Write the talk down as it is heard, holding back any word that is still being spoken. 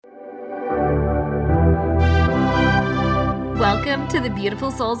Welcome to the Beautiful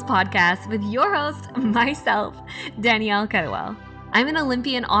Souls podcast with your host, myself, Danielle Cudwell. I'm an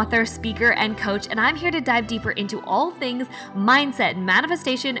Olympian author, speaker, and coach, and I'm here to dive deeper into all things mindset,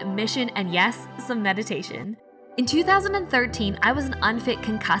 manifestation, mission, and yes, some meditation. In 2013, I was an unfit,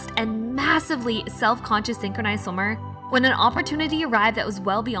 concussed, and massively self-conscious synchronized swimmer when an opportunity arrived that was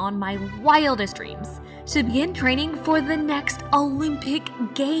well beyond my wildest dreams to begin training for the next Olympic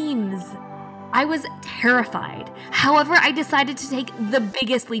Games. I was terrified. However, I decided to take the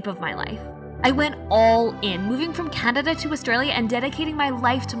biggest leap of my life. I went all in, moving from Canada to Australia and dedicating my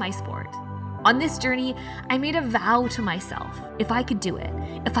life to my sport. On this journey, I made a vow to myself. If I could do it,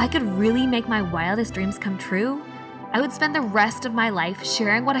 if I could really make my wildest dreams come true, I would spend the rest of my life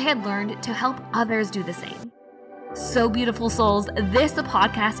sharing what I had learned to help others do the same. So beautiful souls, this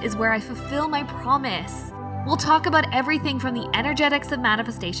podcast is where I fulfill my promise. We'll talk about everything from the energetics of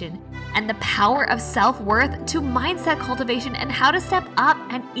manifestation and the power of self-worth to mindset cultivation and how to step up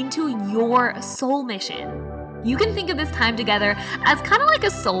and into your soul mission. You can think of this time together as kind of like a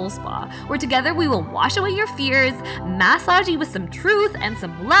soul spa, where together we will wash away your fears, massage you with some truth and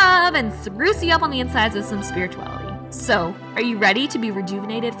some love, and spruce you up on the insides with some spirituality. So, are you ready to be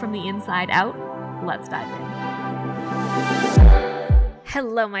rejuvenated from the inside out? Let's dive in.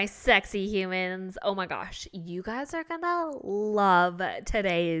 Hello, my sexy humans. Oh my gosh, you guys are gonna love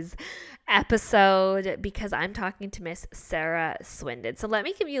today's episode because I'm talking to Miss Sarah Swinden. So let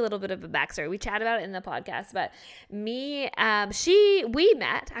me give you a little bit of a backstory. We chat about it in the podcast, but we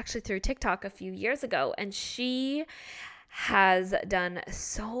met actually through TikTok a few years ago, and she has done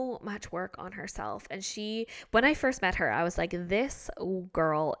so much work on herself. And when I first met her, I was like, this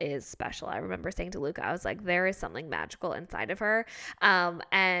girl is special. I remember saying to Luca, I was like, there is something magical inside of her. I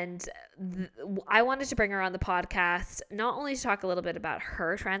wanted to bring her on the podcast, not only to talk a little bit about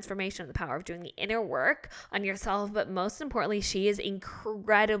her transformation, the power of doing the inner work on yourself, but most importantly, she's an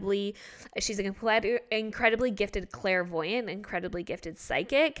incredibly gifted clairvoyant, incredibly gifted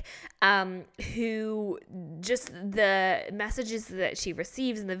psychic, who just the messages that she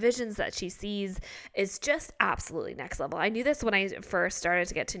receives and the visions that she sees is just absolutely next level. I knew this when I first started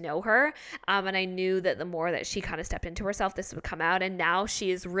to get to know her, and I knew that the more that she kind of stepped into herself, this would come out, and now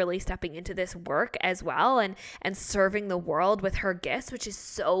she is really stepping into this work as well and serving the world with her gifts, which is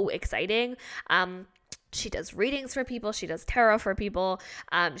so exciting. She does readings for people. She does tarot for people.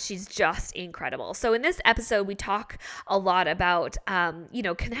 She's just incredible. So in this episode, we talk a lot about,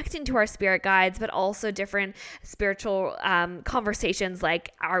 connecting to our spirit guides, but also different spiritual conversations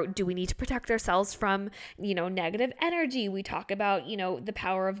like do we need to protect ourselves from, negative energy? We talk about, the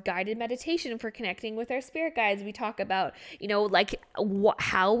power of guided meditation for connecting with our spirit guides. We talk about,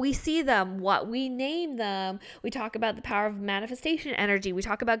 how we see them, what we name them. We talk about the power of manifestation energy. We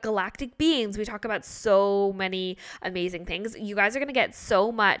talk about galactic beings. We talk about so many amazing things. You guys are going to get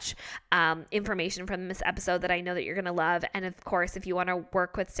so much information from this episode that I know that you're going to love. And of course, if you want to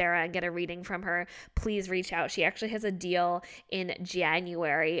work with Sarah and get a reading from her, please reach out. She actually has a deal in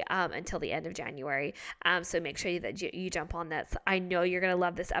January until the end of January. So make sure that you jump on this. I know you're going to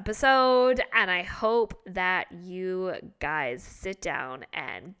love this episode, and I hope that you guys sit down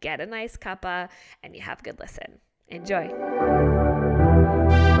and get a nice cuppa and you have a good listen. Enjoy.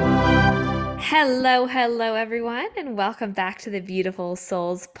 Hello, everyone, and welcome back to the Beautiful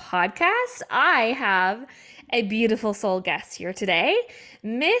Souls podcast. I have a beautiful soul guest here today,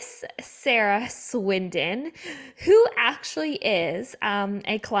 Miss Sarah Swinden, who actually is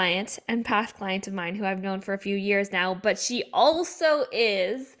a client and past client of mine who I've known for a few years now, but she also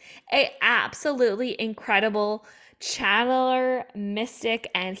is an absolutely incredible channeler, mystic,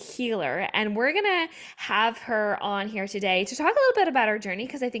 and healer. And we're going to have her on here today to talk a little bit about her journey,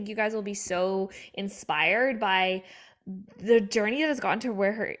 because I think you guys will be so inspired by the journey that has gotten to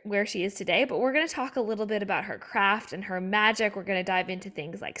where she is today. But we're going to talk a little bit about her craft and her magic. We're going to dive into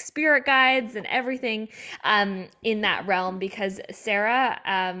things like spirit guides and everything in that realm, because Sarah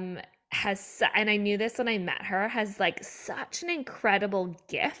and I knew this when I met her, has like such an incredible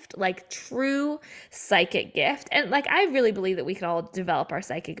gift, like true psychic gift. And like, I really believe that we can all develop our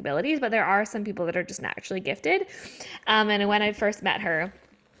psychic abilities, but there are some people that are just naturally gifted. And when I first met her,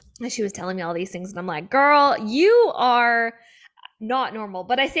 she was telling me all these things, and I'm like, girl, you are not normal.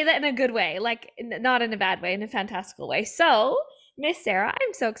 But I say that in a good way, like not in a bad way, in a fantastical way. So Miss Sarah,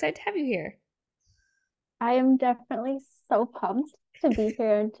 I'm so excited to have you here. I am definitely so pumped to be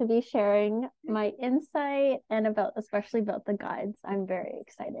here and to be sharing my insight and especially about the guides. I'm very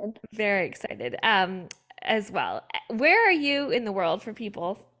excited. Very excited as well. Where are you in the world for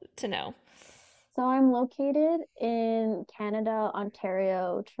people to know? So I'm located in Canada,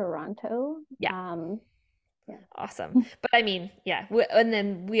 Ontario, Toronto. Yeah. Yeah. Awesome. But I mean, yeah, and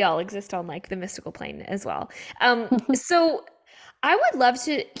then we all exist on like the mystical plane as well. So I would love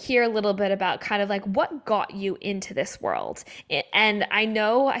to hear a little bit about kind of like what got you into this world. And I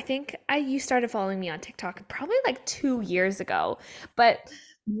know, I think you started following me on TikTok probably like 2 years ago, but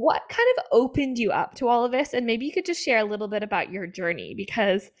what kind of opened you up to all of this? And maybe you could just share a little bit about your journey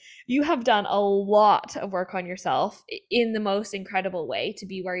because you have done a lot of work on yourself in the most incredible way to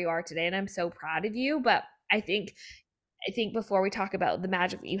be where you are today. And I'm so proud of you. But I think before we talk about the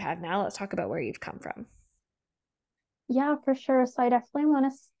magic that you have now, let's talk about where you've come from. Yeah, for sure. So I definitely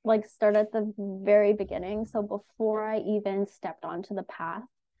want to like start at the very beginning. So before I even stepped onto the path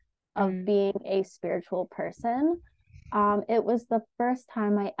of Mm, being a spiritual person, it was the first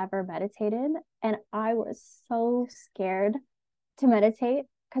time I ever meditated, and I was so scared to meditate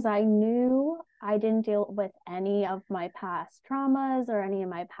because I knew I didn't deal with any of my past traumas or any of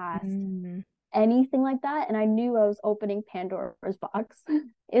my past mm, anything like that. And I knew I was opening Pandora's box,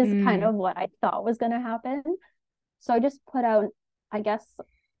 is kind mm, of what I thought was going to happen. So I just put out, I guess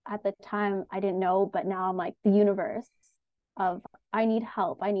at the time I didn't know, but now I'm like the universe of I need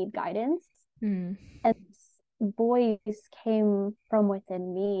help, I need guidance. mm, And this voice came from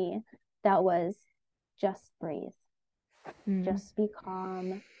within me that was just breathe, mm, just be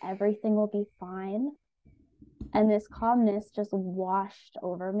calm, everything will be fine. And this calmness just washed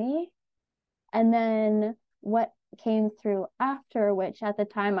over me. And then what came through after, which at the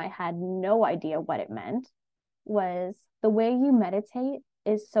time I had no idea what it meant, was the way you meditate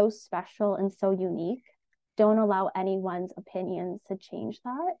is so special and so unique. Don't allow anyone's opinions to change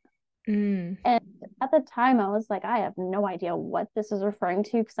that. mm. And at the time, I was like, I have no idea what this is referring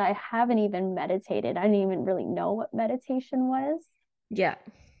to because I haven't even meditated. I didn't even really know what meditation was. Yeah,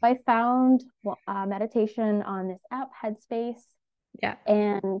 I found meditation on this app, Headspace, yeah.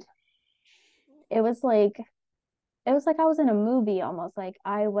 and it was like I was in a movie almost. Like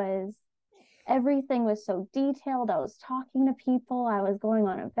I was everything was so detailed. I was talking to people, I was going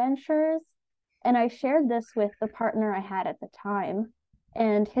on adventures. And I shared this with the partner I had at the time.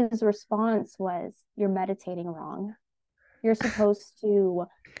 And his response was, you're meditating wrong. You're supposed to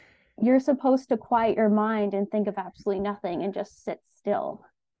quiet your mind and think of absolutely nothing and just sit still.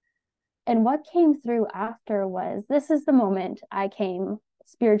 And what came through after was this is the moment I came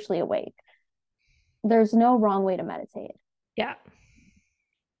spiritually awake. There's no wrong way to meditate. Yeah.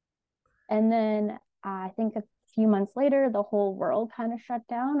 And then I think a few months later, the whole world kind of shut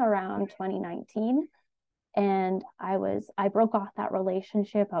down around 2019. And I broke off that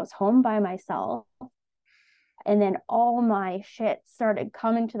relationship. I was home by myself. And then all my shit started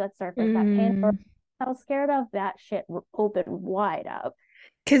coming to the surface. That Pandora Mm. I was scared of, that shit opened wide up.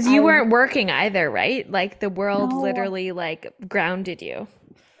 Because you I weren't working either, right? Like the world no, literally like grounded you.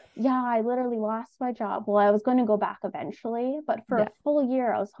 yeah, I literally lost my job. Well, I was going to go back eventually, but for Yeah. a full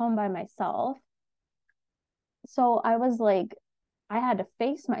year, I was home by myself. So I was like, I had to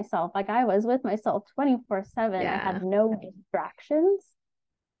face myself. Like I was with myself 24/7. I had Yeah. no distractions.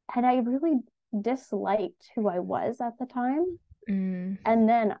 And I really disliked who I was at the time. Mm. And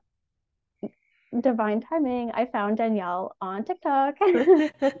then divine timing, I found Danielle on TikTok.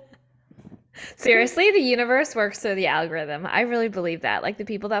 Seriously, the universe works through the algorithm. I really believe that. Like the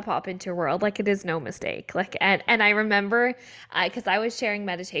people that pop into your world, like it is no mistake. Like and I remember, because I was sharing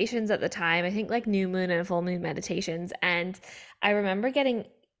meditations at the time. I think like new moon and full moon meditations, and I remember getting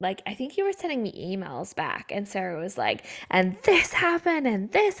like I think you were sending me emails back, and Sarah was like, and this happened,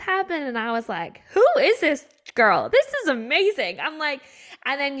 and I was like, who is this girl? This is amazing. I'm like,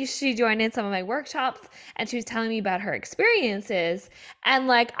 and then she joined in some of my workshops, and she was telling me about her experiences. And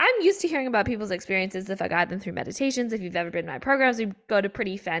like, I'm used to hearing about people's experiences if I guide them through meditations. If you've ever been in my programs, we go to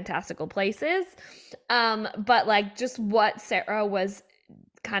pretty fantastical places. But like, just what Sarah was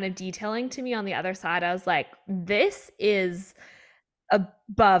kind of detailing to me on the other side, I was like, this is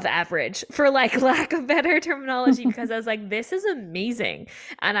above average for like lack of better terminology because I was like, this is amazing.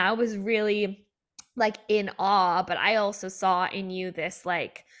 And I was really like in awe, but I also saw in you this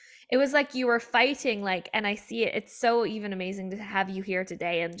like it was like you were fighting like and I see it it's so even amazing to have you here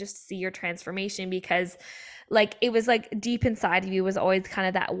today and just see your transformation because like it was like deep inside of you was always kind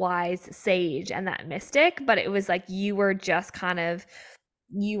of that wise sage and that mystic, but it was like you were just kind of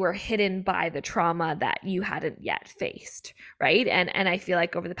you were hidden by the trauma that you hadn't yet faced, right? And I feel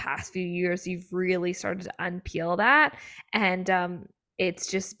like over the past few years you've really started to unpeel that, and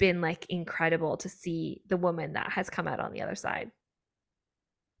it's just been like incredible to see the woman that has come out on the other side.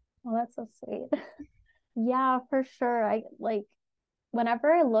 Well, that's so sweet. Yeah, for sure. I like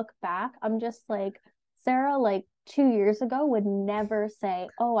whenever I look back, I'm just like, Sarah, like 2 years ago would never say,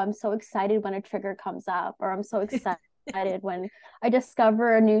 "Oh, I'm so excited when a trigger comes up," or "I'm so excited when I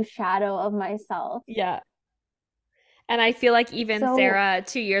discover a new shadow of myself." Yeah. And I feel like even So, Sarah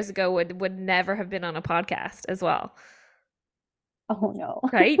 2 years ago would never have been on a podcast as well, oh no.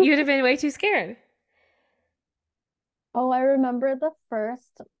 right? You'd have been way too scared. Oh, I remember it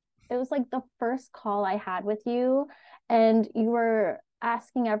was like the first call I had with you, and you were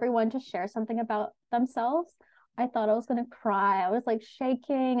asking everyone to share something about themselves. I thought I was gonna cry. I was like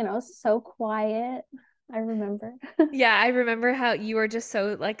shaking and I was so quiet. I remember. Yeah, I remember how you were just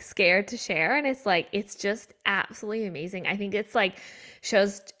so like scared to share, and it's like it's just absolutely amazing. I think it's like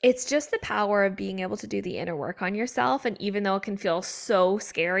shows it's just the power of being able to do the inner work on yourself, and even though it can feel so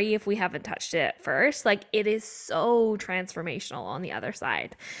scary if we haven't touched it at first, like it is so transformational on the other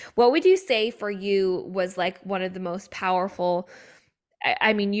side. What would you say for you was like one of the most powerful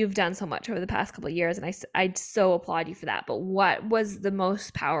I mean, you've done so much over the past couple of years, and I so applaud you for that. But what was the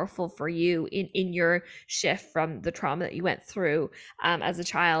most powerful for you in your shift from the trauma that you went through as a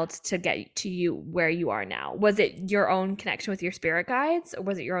child to get to you where you are now? Was it your own connection with your spirit guides, or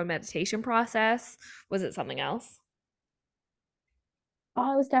was it your own meditation process? Was it something else?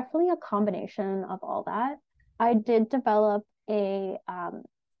 Oh, it was definitely a combination of all that. I did develop a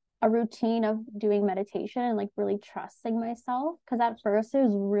routine of doing meditation and like really trusting myself, because at first it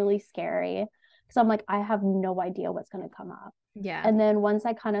was really scary because I'm like, I have no idea what's going to come up. Yeah. And then once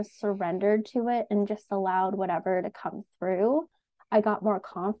I kind of surrendered to it and just allowed whatever to come through, I got more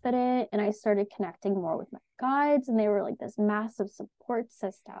confident and I started connecting more with my guides, and they were like this massive support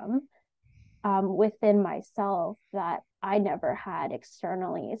system within myself that I never had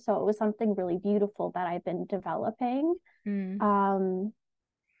externally. So it was something really beautiful that I've been developing. Mm. Um,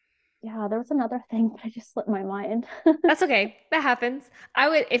 yeah, there was another thing, but I just slipped my mind. That's okay. That happens. I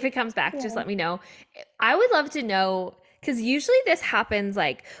would, if it comes back, just Yeah. let me know. I would love to know because usually this happens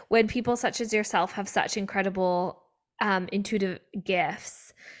like when people such as yourself have such incredible intuitive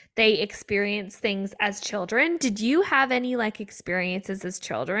gifts. They experience things as children. Did you have any like experiences as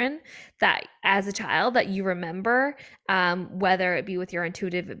children that, as a child, that you remember, whether it be with your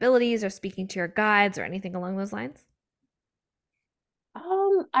intuitive abilities or speaking to your guides or anything along those lines?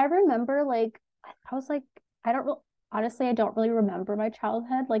 I remember like I was like I don't re- honestly I don't really remember my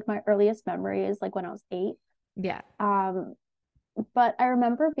childhood. Like my earliest memory is like when I was 8. Yeah. Um, but I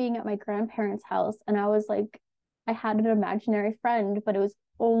remember being at my grandparents' house and I was like I had an imaginary friend, but it was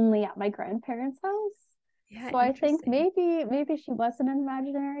only at my grandparents' house. Yeah. So I think Interesting. maybe she wasn't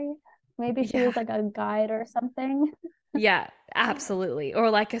imaginary. Maybe she Yeah. was like a guide or something. Yeah, absolutely. Or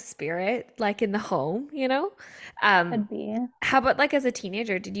like a spirit, like in the home, you know? Um, Could be. how about like as a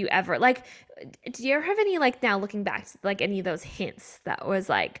teenager, did you ever like did you ever have any like now looking back, like any of those hints that was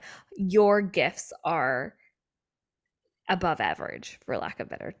like your gifts are above average, for lack of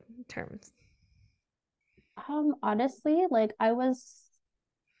better terms? Honestly, like I was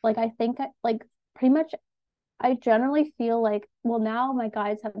like I think like pretty much I generally feel like, well, now my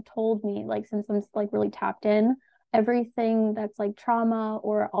guides have told me, like, since I'm like really tapped in, everything that's like trauma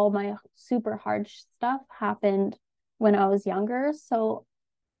or all my super hard stuff happened when I was younger. So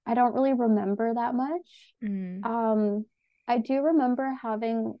I don't really remember that much. Mm, Um, I do remember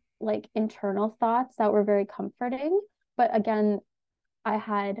having like internal thoughts that were very comforting. But again, I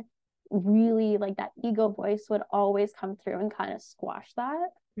had really like that ego voice would always come through and kind of squash that,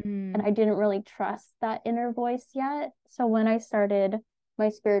 and mm, I didn't really trust that inner voice yet. So when I started my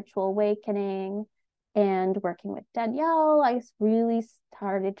spiritual awakening and working with Danielle, I really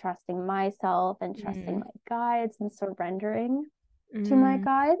started trusting myself and trusting mm, my guides and surrendering to my mm,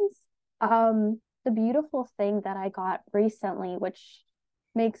 guides. The beautiful thing that I got recently, which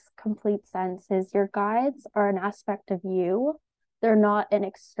makes complete sense, is your guides are an aspect of you. They're not an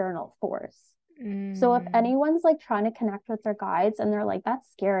external force. So if mm. anyone's like trying to connect with their guides and they're like,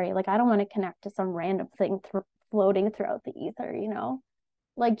 that's scary, like I don't want to connect to some random thing floating throughout the ether, you know?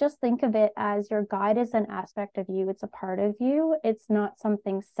 Like just think of it as your guide is an aspect of you, it's a part of you, it's not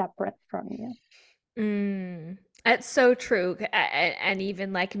something separate from you. Mm. It's so true. And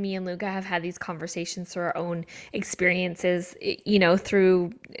even like me and Luca have had these conversations through our own experiences, you know,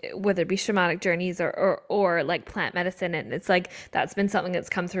 through whether it be shamanic journeys or like plant medicine. And it's like that's been something that's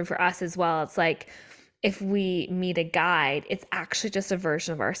come through for us as well. It's like if we meet a guide, it's actually just a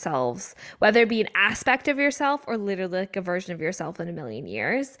version of ourselves, whether it be an aspect of yourself or literally like a version of yourself in a million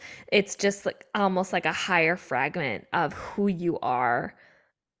years. It's just like almost like a higher fragment of who you are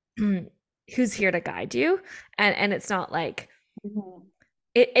who's here to guide you, and it's not like Mhm.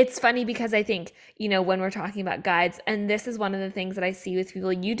 It's funny because I think, when we're talking about guides, and this is one of the things that I see with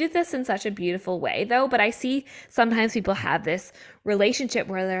people, you did this in such a beautiful way though, but I see sometimes people have this relationship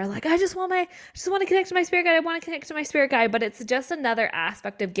where they're like, I just want to connect to my spirit guide. I want to connect to my spirit guide, but it's just another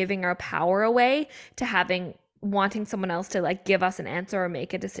aspect of giving our power away to having wanting someone else to like give us an answer or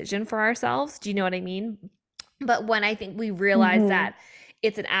make a decision for ourselves. Do you know what I mean? But when I think we realize Mm-hmm. that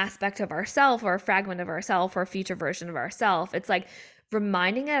it's an aspect of ourself or a fragment of ourself or a future version of ourself, it's like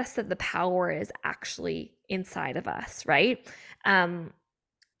reminding us that the power is actually inside of us, right? Um,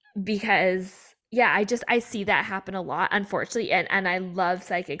 because yeah, I see that happen a lot, unfortunately, and I love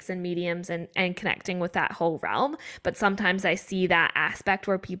psychics and mediums and connecting with that whole realm. But sometimes I see that aspect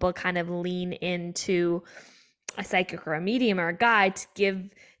where people kind of lean into a psychic or a medium or a guide to give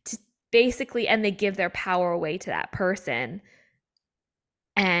to basically, and they give their power away to that person,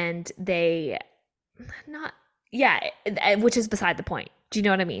 and they not yeah, which is beside the point. Do you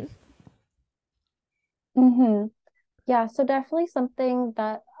know what I mean? Mm-hmm. Yeah, so definitely something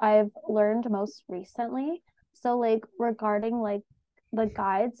that I've learned most recently. So like regarding like the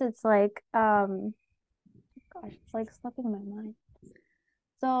guides, it's like gosh, it's like slipping my mind.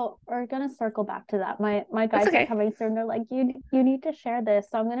 So we're gonna circle back to that. My That's guides are okay. coming through and they're like, you need to share this.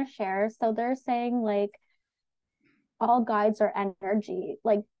 So I'm gonna share. So they're saying like all guides are energy.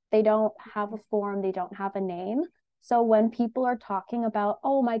 Like they don't have a form, they don't have a name. So when people are talking about,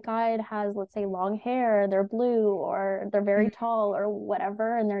 oh, my guide has, let's say, long hair, they're blue, or they're very tall, or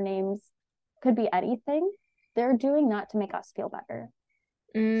whatever, and their names could be anything, they're doing that to make us feel better.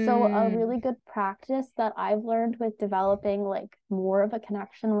 So a Mm, really good practice that I've learned with developing like more of a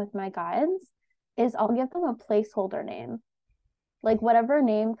connection with my guides is I'll give them a placeholder name. Like whatever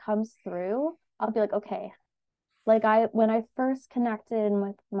name comes through, I'll be like, okay, like I when I first connected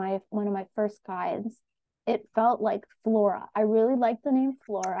with my one of my first guides, it felt like Flora. I really liked the name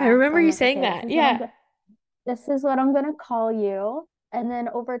I Flora. So remember I'm you like, saying okay, that. Yeah. this is what I'm gonna call you. And then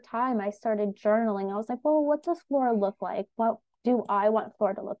over time I started journaling. I was like, well, what does Flora look like? What do I want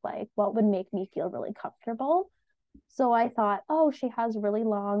Flora to look like? What would make me feel really comfortable? So I thought, oh, she has really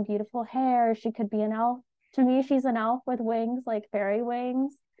long, beautiful hair. She could be an elf. To me, she's an elf with wings, like fairy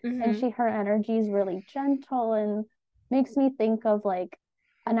wings. And Mm-hmm. her energy is really gentle and makes me think of like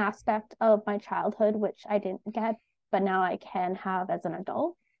an aspect of my childhood, which I didn't get, but now I can have as an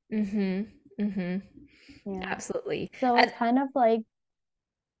adult. Mm-hmm. Mm-hmm. Yeah. Absolutely. So And it's kind of like,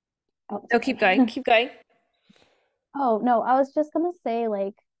 oh, no, keep sorry. going. Keep going. Oh, no, I was just gonna say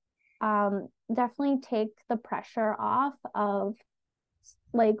like, definitely take the pressure off of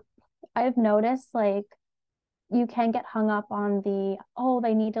like, I've noticed like you can get hung up on the, oh,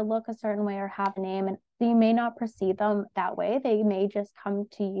 they need to look a certain way or have a name, and you may not perceive them that way. They may just come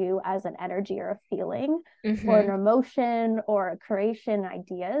to you as an energy or a feeling or an Mm-hmm. emotion or a creation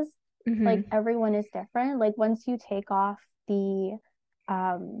ideas. Like Mm-hmm. everyone is different. Like once you take off the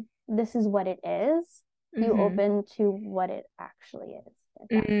this is what it is, you Mm-hmm. open to what it actually is, if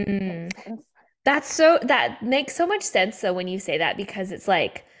that Mm. makes sense. That makes so much sense though when you say that, because it's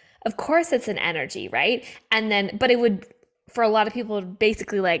like, of course it's an energy, right? And then, but it would, for a lot of people,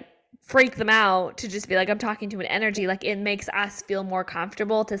 basically like freak them out to just be like, I'm talking to an energy. Like it makes us feel more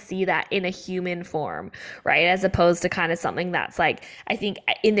comfortable to see that in a human form, right? As opposed to kind of something that's like, I think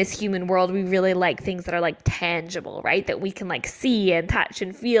in this human world, we really like things that are like tangible, right? That we can like see and touch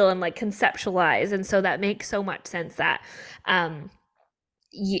and feel and like conceptualize. And so that makes so much sense that, um,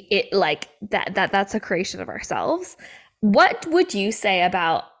 it like that's a creation of ourselves. What would you say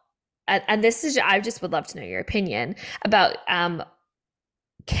about, and this is, I just would love to know your opinion about,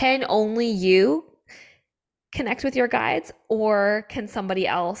 can only you connect with your guides, or can somebody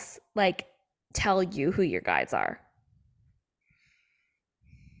else like tell you who your guides are?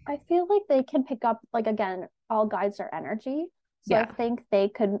 I feel like they can pick up, like, again, all guides are energy. So I Yeah. think they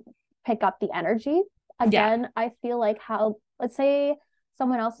could pick up the energy. Yeah. Again, I feel like how, let's say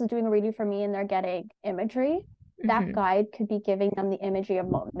someone else is doing a reading for me and they're getting imagery, that Hmm. guide could be giving them the imagery of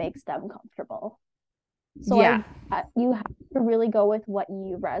what makes them comfortable. So Yeah. you have to really go with what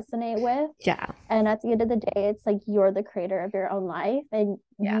you resonate with. Yeah. And at the end of the day, it's like you're the creator of your own life and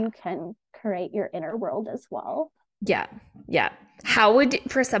Yeah. you can create your inner world as well. Yeah. Yeah. How would,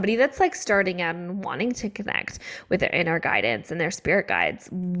 for somebody that's like starting out and wanting to connect with their inner guidance and their spirit guides,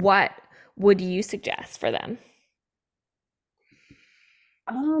 what would you suggest for them?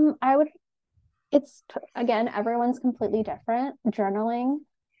 I would it's again, everyone's completely different. Journaling,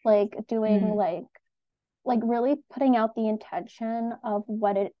 like doing Mm. like really putting out the intention of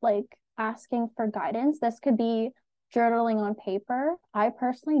what it like asking for guidance. This could be journaling on paper. I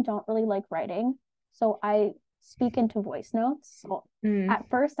personally don't really like writing, so I speak into voice notes. So at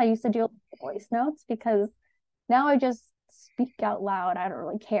first I used to do voice notes because now I just speak out loud. I don't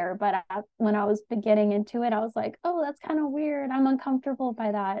really care. But when I was getting into it, I was like, oh, that's kind of weird. I'm uncomfortable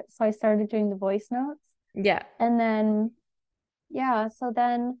by that. So I started doing the voice notes. Yeah. And then, yeah, so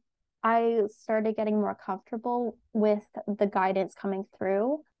then I started getting more comfortable with the guidance coming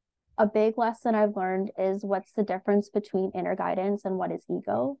through. A big lesson I've learned is what's the difference between inner guidance and what is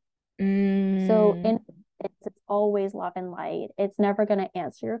ego. So it's always love and light. It's never going to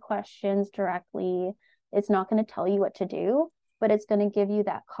answer your questions directly. It's not going to tell you what to do, but it's going to give you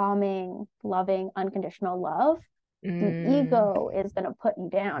that calming, loving, unconditional love. The ego is going to put you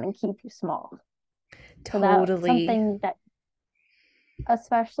down and keep you small. Totally. So that's something that,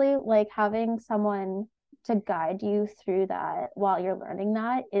 especially like having someone to guide you through that while you're learning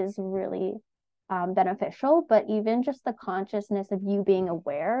that is really beneficial. But even just the consciousness of you being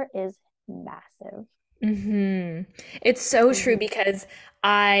aware is massive. It's so true because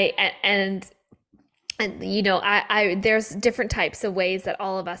and you know, I there's different types of ways that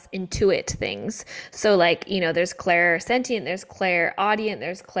all of us intuit things. So like, you know, there's clairsentient, there's clairaudient,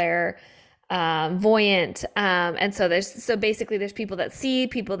 there's clairvoyant, and so basically there's people that see,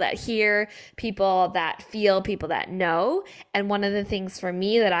 people that hear, people that feel, people that know. And one of the things for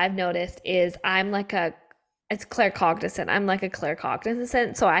me that I've noticed is it's claircognizant. I'm like a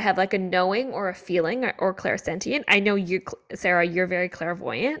claircognizant. So I have like a knowing or a feeling or clairsentient. I know you, Sarah, you're very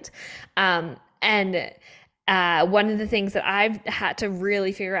clairvoyant. And one of the things that I've had to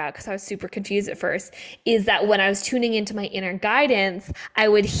really figure out, because I was super confused at first, is that when I was tuning into my inner guidance, I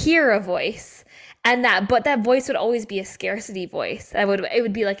would hear a voice. But that voice would always be a scarcity voice. It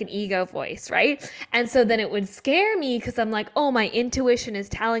would be like an ego voice, right? And so then it would scare me because I'm like, oh, my intuition is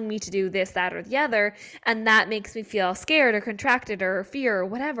telling me to do this, that, or the other. And that makes me feel scared or contracted or fear or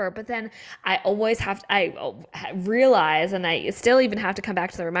whatever. But then I realize, and I still even have to come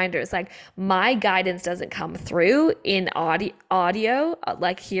back to the reminder, it's like my guidance doesn't come through in audio,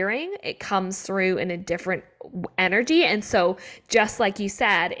 like hearing. It comes through in a different energy. And so just like you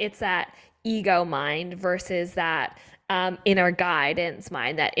said, it's that ego mind versus that inner guidance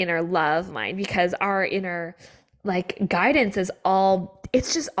mind, that inner love mind, because our inner like guidance is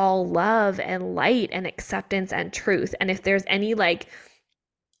it's just all love and light and acceptance and truth. And if there's any like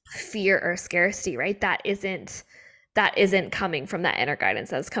fear or scarcity, right, that isn't coming from that inner guidance.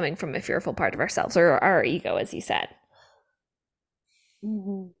 That's coming from a fearful part of ourselves or our ego, as you said.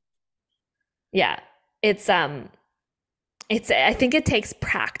 Yeah, it's I think it takes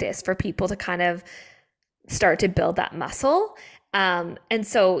practice for people to kind of start to build that muscle. And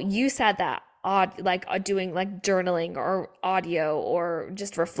so you said that doing like journaling or audio or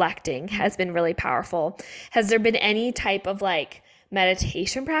just reflecting has been really powerful. Has there been any type of like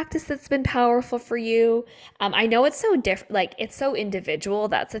meditation practice that's been powerful for you? I know it's so different, like it's so individual.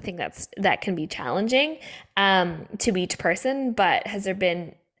 That's the thing that can be challenging to each person. But has there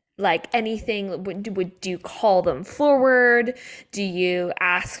been like anything, do you call them forward? Do you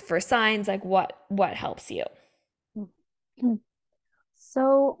ask for signs? Like what helps you?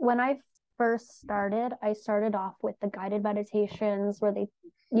 So when I first started, I started off with the guided meditations where they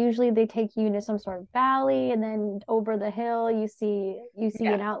take you into some sort of valley, and then over the hill you see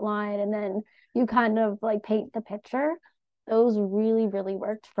an outline, and then you kind of like paint the picture. Those really, really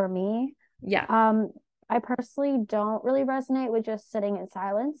worked for me. Yeah. I personally don't really resonate with just sitting in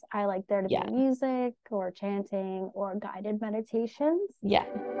silence. I like there to be music or chanting or guided meditations. Yeah.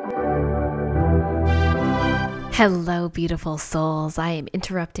 Hello, beautiful souls. I am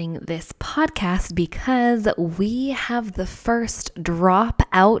interrupting this podcast because we have the first drop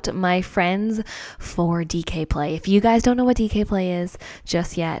out, my friends, for DK Play. If you guys don't know what DK Play is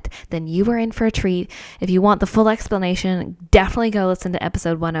just yet, then you are in for a treat. If you want the full explanation, definitely go listen to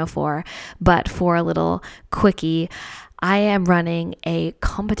episode 104. But for a little quickie, I am running a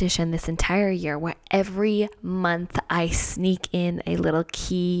competition this entire year where every month I sneak in a little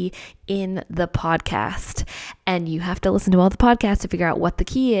key in the podcast, and you have to listen to all the podcasts to figure out what the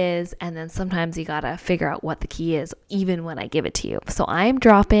key is. And then sometimes you got to figure out what the key is even when I give it to you. So I'm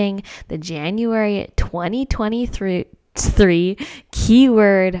dropping the January 2023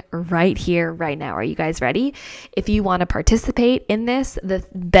 keyword right here, right now. Are you guys ready? If you want to participate in this, the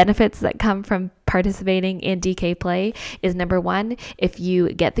benefits that come from participating in DK Play is number one, if you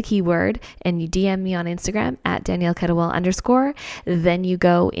get the keyword and you DM me on Instagram at @DanielleKettlewell_, then you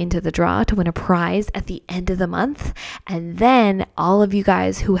go into the draw to win a prize at the end of the month. And then all of you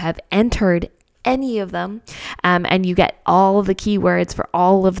guys who have entered any of them, and you get all of the keywords for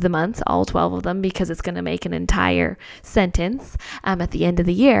all of the months, all 12 of them, because it's going to make an entire sentence at the end of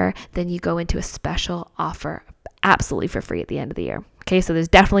the year, then you go into a special offer absolutely for free at the end of the year. Okay, so there's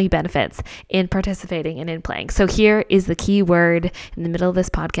definitely benefits in participating and in playing. So here is the key word in the middle of this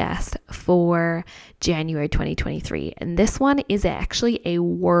podcast for January 2023. And this one is actually a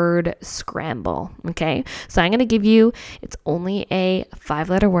word scramble. Okay, so I'm going to give you, it's only a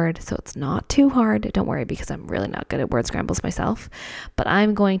 5-letter word, so it's not too hard. Don't worry, because I'm really not good at word scrambles myself. But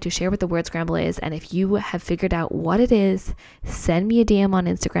I'm going to share what the word scramble is. And if you have figured out what it is, send me a DM on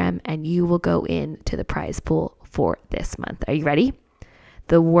Instagram and you will go into the prize pool for this month. Are you ready?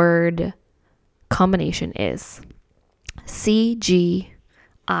 The word combination is CGIMA.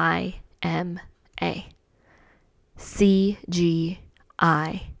 CGIMA.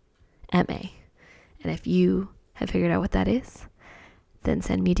 And if you have figured out what that is, then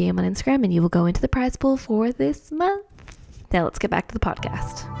send me a DM on Instagram and you will go into the prize pool for this month. Now let's get back to the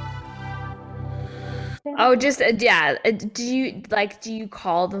podcast. Oh, just yeah. Do you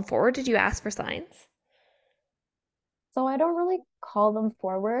call them forward? Did you ask for signs? So I don't really call them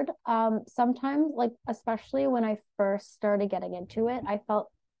forward. Sometimes, like, especially when I first started getting into it, I felt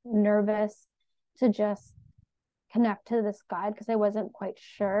nervous to just connect to this guide because I wasn't quite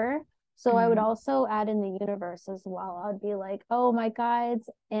sure. So I would also add in the universe as well. I'd be like, oh, my guides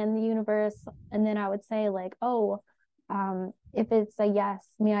and the universe. And then I would say, like, oh, if it's a yes,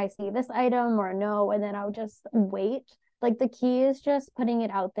 may I see this item or no? And then I would just wait. Like the key is just putting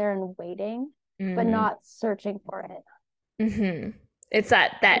it out there and waiting, but not searching for it. It's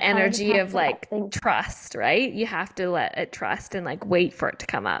that You kind of just energy have of to let like things. trust, right? You have to let it trust and like wait for it to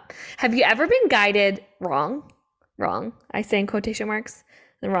come up. Have you ever been guided wrong? Wrong. I say in quotation marks,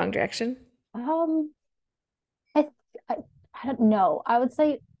 the wrong direction. Um, I, I, I don't know. I would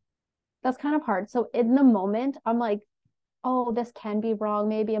say that's kind of hard. So in the moment, I'm like, oh, this can be wrong.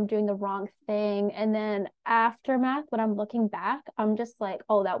 Maybe I'm doing the wrong thing. And then aftermath, when I'm looking back, I'm just like,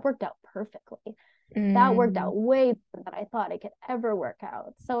 oh, that worked out perfectly. That worked Mm, out way better than I thought it could ever work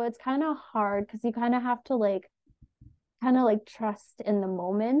out. So it's kind of hard because you kind of have to like kind of like trust in the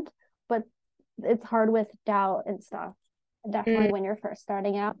moment, but it's hard with doubt and stuff. Definitely mm, when you're first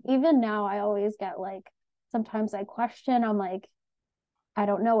starting out. Even now, I always get like sometimes I question, I'm like, I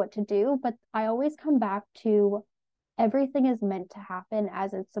don't know what to do, but I always come back to everything is meant to happen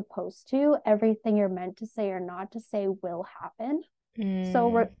as it's supposed to. Everything you're meant to say or not to say will happen. So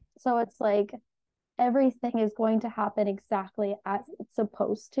we're mm, so it's like everything is going to happen exactly as it's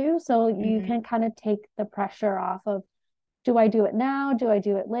supposed to. So you mm. can kind of take the pressure off of do I do it now? Do I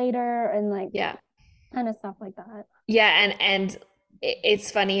do it later? And like Yeah. kind of stuff like that. Yeah, and it's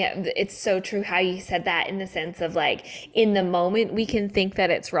funny. It's so true how you said that in the sense of like in the moment we can think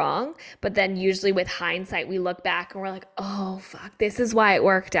that it's wrong, but then usually with hindsight we look back and we're like, "Oh, fuck, this is why it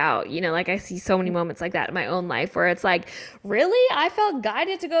worked out." You know, like I see so many moments like that in my own life where it's like, "Really? I felt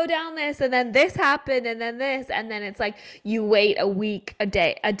guided to go down this and then this happened and then this." And then it's like you wait a week,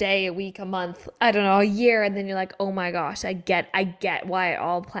 a week, a month, I don't know, a year, and then you're like, "Oh my gosh, I get why it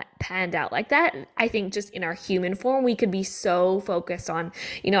all panned out like that." I think just in our human form, we could be so focused on,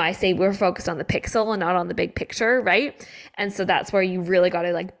 I say we're focused on the pixel and not on the big picture, right? And so that's where you really got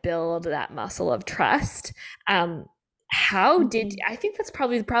to like build that muscle of trust. How did Mm-hmm. I think that's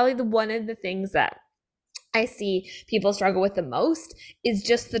probably the one of the things that I see people struggle with the most is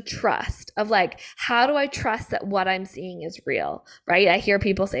just the trust of like, how do I trust that what I'm seeing is real? Right? I hear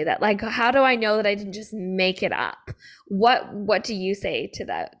people say that. Like, how do I know that I didn't just make it up? What do you say to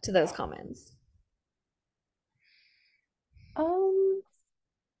those comments? Um,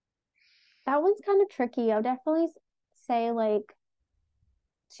 that one's kind of tricky. I'll definitely say like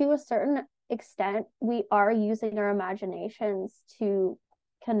to a certain extent, we are using our imaginations to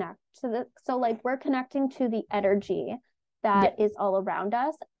connect to the so like we're connecting to the energy Yeah. that is all around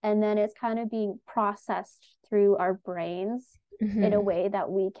us, and then it's kind of being processed through our brains in a Hmm. way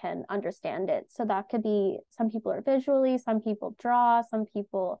that we can understand it. So that could be some people are visually, some people draw, some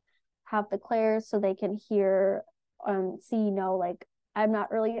people have the clairs so they can hear, see, like I'm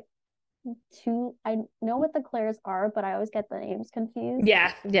not really too I know what the clairs are, but I always get the names confused.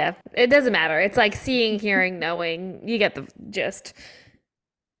 Yeah, yeah. It doesn't matter. It's like seeing, hearing, knowing. You get the gist.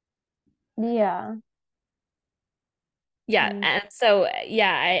 Yeah. Yeah, And and so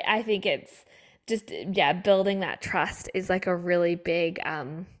yeah, I think it's just yeah, building that trust is like a really big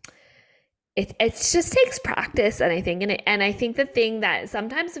it just takes practice, and I think, and I think the thing that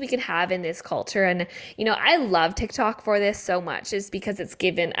sometimes we can have in this culture, and I love TikTok for this so much, is because it's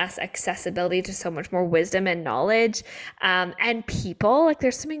given us accessibility to so much more wisdom and knowledge, and people, like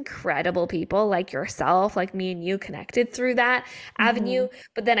there's some incredible people like yourself, like me and you, connected through that Mm-hmm. avenue.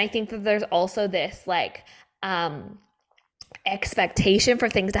 But then I think that there's also this like expectation for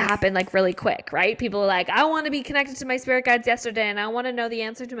things to happen like really quick, right? People are like, I want to be connected to my spirit guides yesterday, and I want to know the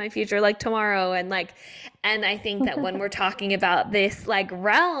answer to my future like tomorrow, and like, and I think that when we're talking about this like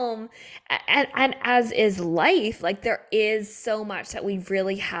realm, and as is life, like there is so much that we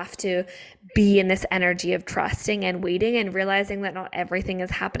really have to be in this energy of trusting and waiting and realizing that not everything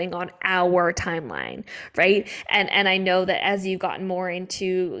is happening on our timeline, right? And I know that as you've gotten more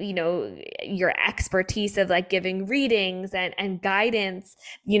into, your expertise of like giving readings and guidance,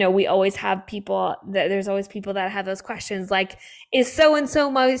 we always have people that there's always people that have those questions like, is so and so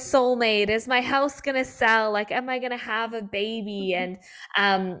my soulmate? Is my house gonna sell? Like, am I gonna have a baby?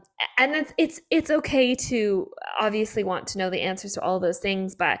 Um and it's okay to obviously want to know the answers to all those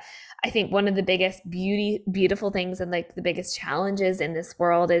things, but I think one of the biggest beautiful things and like the biggest challenges in this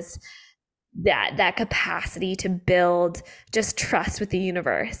world is that capacity to build just trust with the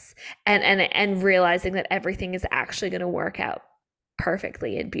universe, and realizing that everything is actually going to work out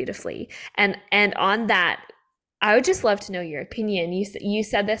perfectly and beautifully. And on that, I would just love to know your opinion. You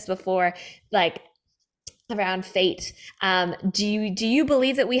said this before, like around fate. Do you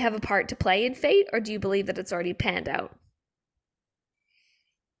believe that we have a part to play in fate, or do you believe that it's already panned out?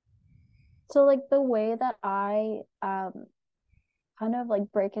 So like the way that I kind of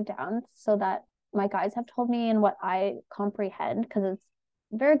like break it down so that my guides have told me and what I comprehend, because it's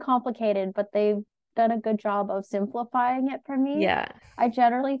very complicated, but they've done a good job of simplifying it for me. Yeah. I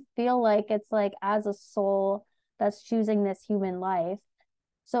generally feel like it's like as a soul that's choosing this human life.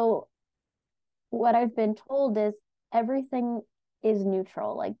 So what I've been told is everything is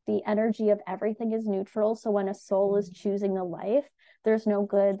neutral. Like the energy of everything is neutral. So when a soul is choosing the life, there's no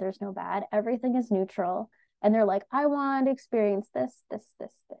good, there's no bad. Everything is neutral. And they're like, I want to experience this, this,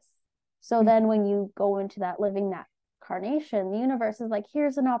 this, this. So then when you go into that living that carnation, the universe is like,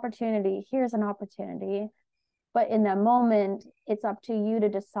 here's an opportunity, here's an opportunity. But in that moment, it's up to you to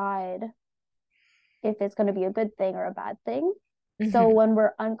decide if it's going to be a good thing or a bad thing. So Mm-hmm. when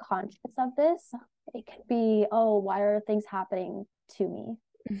we're unconscious of this, it can be, oh, why are things happening to me?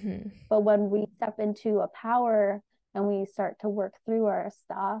 Mm-hmm. But when we step into a power and we start to work through our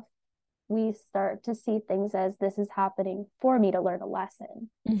stuff, we start to see things as this is happening for me to learn a lesson.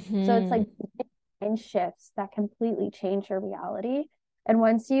 So it's Mm-hmm. like mind shifts that completely change your reality. And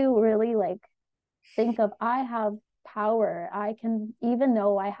once you really like think of, I have power, I can, even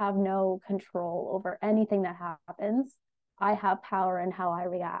though I have no control over anything that happens, I have power in how I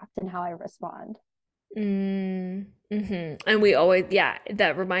react and how I respond. Mm-hmm. And we always, yeah,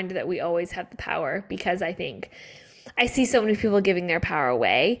 that reminder that we always have the power, because I think I see so many people giving their power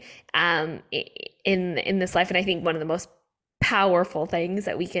away in this life, and I think one of the most powerful things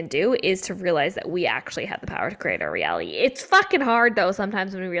that we can do is to realize that we actually have the power to create our reality. It's fucking hard though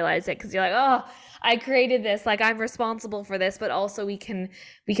sometimes when we realize it, because you're like, oh, I created this, like I'm responsible for this, but also we can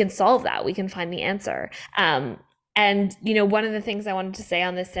solve that. We can find the answer. And one of the things I wanted to say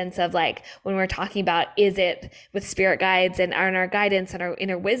on this sense of like when we're talking about, is it with spirit guides and our guidance and our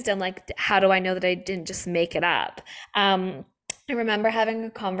inner wisdom, like how do I know that I didn't just make it up? I remember having a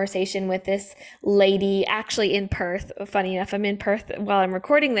conversation with this lady actually in Perth. Funny enough, I'm in Perth while I'm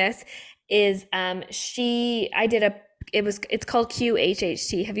recording this. Is she I did a it's called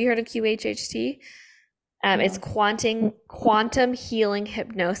QHHT. Have you heard of QHHT? It's No. quantum healing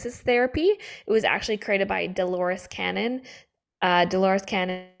hypnosis therapy. It was actually created by Dolores Cannon. Dolores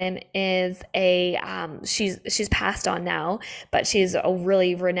Cannon is a she's passed on now, but she's a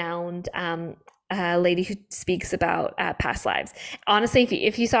really renowned lady who speaks about past lives. Honestly,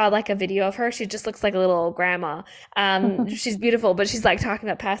 if you saw like a video of her, she just looks like a little old grandma. She's beautiful, but she's like talking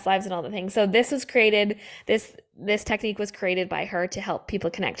about past lives and all the things. So this technique was created by her to help people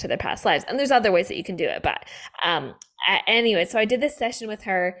connect to their past lives. And there's other ways that you can do it, but anyway, so I did this session with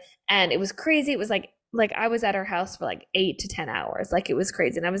her, and it was crazy. It was like I was at her house for like 8 to 10 hours. Like it was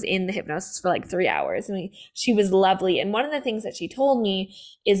crazy. And I was in the hypnosis for like 3 hours. And she was lovely. And one of the things that she told me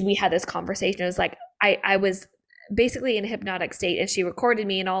is we had this conversation. It was like I was basically in a hypnotic state, and she recorded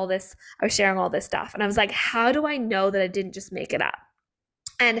me and all this. I was sharing all this stuff. And I was like, how do I know that I didn't just make it up?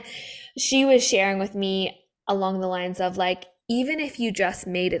 And she was sharing with me along the lines of like, even if you just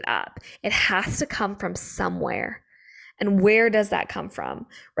made it up, it has to come from somewhere. And where does that come from,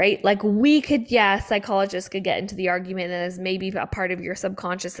 right? Like we could, yeah, psychologists could get into the argument that as maybe a part of your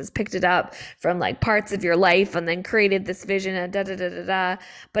subconscious has picked it up from like parts of your life and then created this vision and da da da da da.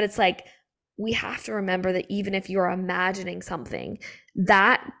 But it's like, we have to remember that even if you're imagining something,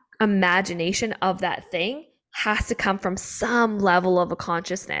 that imagination of that thing has to come from some level of a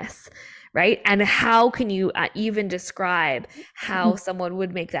consciousness, right? And how can you even describe how someone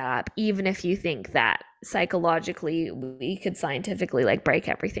would make that up, even if you think that psychologically we could scientifically like break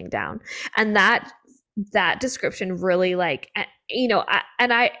everything down? And that description really like,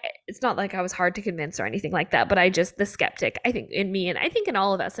 it's not like I was hard to convince or anything like that, but I just, the skeptic, I think in me, and I think in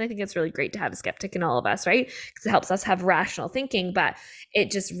all of us, and I think it's really great to have a skeptic in all of us, right? Because it helps us have rational thinking, but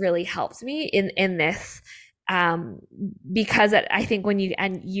it just really helps me in this, because I think when you,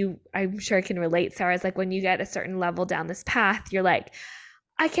 and you, I'm sure I can relate, Sarah, is like when you get a certain level down this path, you're like,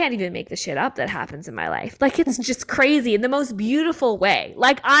 I can't even make the shit up that happens in my life. Like it's just crazy in the most beautiful way.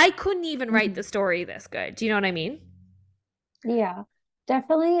 Like I couldn't even write the story this good. Do you know what I mean? Yeah,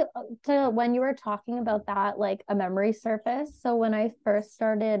 definitely. To when you were talking about that, like a memory surface. So when I first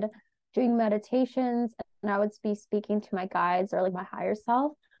started doing meditations and I would be speaking to my guides or like my higher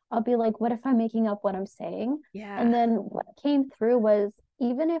self, I'll be like, what if I'm making up what I'm saying? Yeah. And then what came through was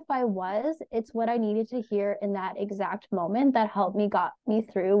even if I was, it's what I needed to hear in that exact moment that helped me got me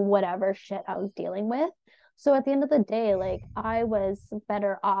through whatever shit I was dealing with. So at the end of the day, like I was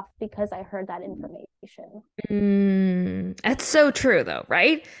better off because I heard that information. That's so true though,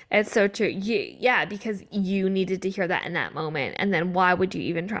 right? It's so true. Yeah, because you needed to hear that in that moment. And then why would you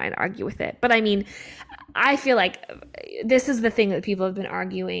even try and argue with it? But I mean, I feel like this is the thing that people have been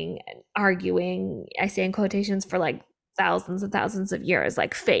arguing, I say in quotations, for like thousands and thousands of years,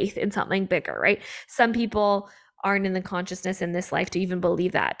 like faith in something bigger, right? Some people aren't in the consciousness in this life to even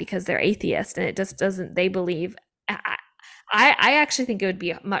believe that because they're atheist and it just doesn't, they believe. I actually think it would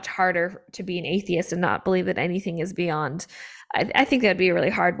be much harder to be an atheist and not believe that anything is beyond. I think that'd be a really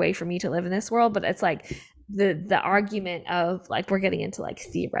hard way for me to live in this world, but it's like the argument of like we're getting into like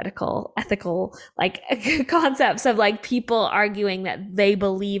theoretical ethical like concepts of like people arguing that they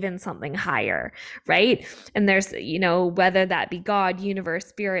believe in something higher, right? And there's, whether that be God, universe,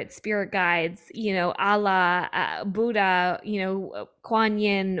 spirit guides, Allah, Buddha, Kuan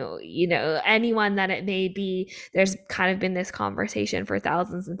Yin, anyone that it may be, there's kind of been this conversation for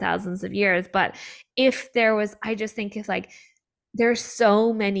thousands and thousands of years. But if there was, I just think it's like there's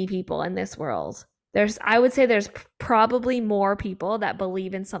so many people in this world. I would say there's probably more people that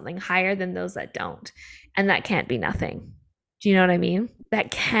believe in something higher than those that don't. And that can't be nothing. Do you know what I mean? That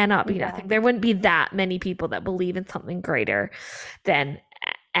cannot be Yeah. nothing. There wouldn't be that many people that believe in something greater than,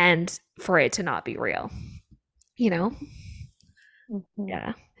 and for it to not be real, you know? Mm-hmm.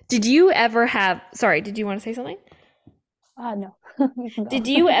 Yeah. Did you ever have, sorry, did you want to say something? No, you can go. Did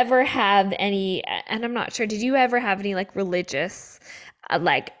you ever have any, and I'm not sure, did you ever have any like religious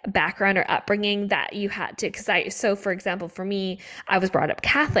like background or upbringing that you had to, so for example, for me, I was brought up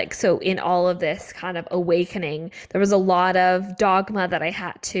Catholic. So in all of this kind of awakening, there was a lot of dogma that I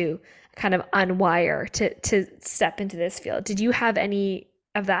had to kind of unwire to step into this field. Did you have any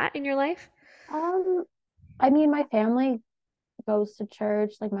of that in your life? Um, I mean, my family goes to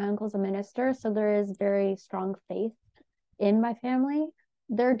church, like my uncle's a minister, so there is very strong faith in my family.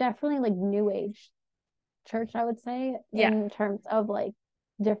 They're definitely like new age church, I would say, Yeah. in terms of like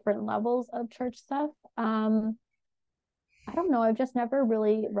different levels of church stuff. I don't know, I've just never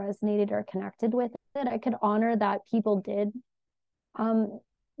really resonated or connected with it. I could honor that people did um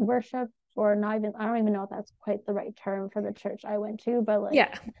worship, or not even, I don't even know if that's quite the right term for the church I went to, but like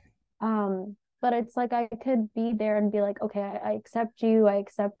Yeah. but it's like I could be there and be like, okay, I accept you, I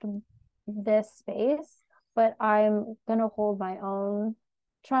accept this space, but I'm gonna hold my own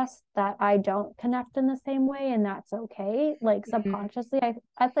trust that I don't connect in the same way, and that's okay. Like Mhm. subconsciously, I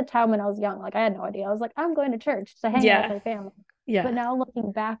at the time when I was young, like I had no idea. I was like, I'm going to church to hang out with Yeah. my family. Yeah. But now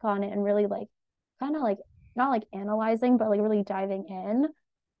looking back on it and really like kind of like not like analyzing, but like really diving in,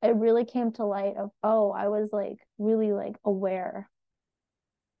 it really came to light of, oh, I was like really like aware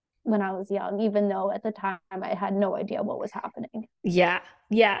when I was young, even though at the time I had no idea what was happening. Yeah.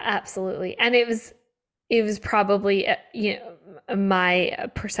 Yeah, absolutely. And it was probably my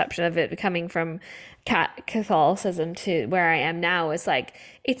perception of it coming from Catholicism to where I am now is like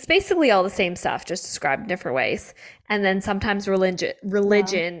it's basically all the same stuff just described in different ways. And then sometimes Yeah.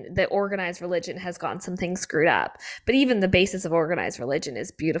 religion, the organized religion has gotten some things screwed up, but even the basis of organized religion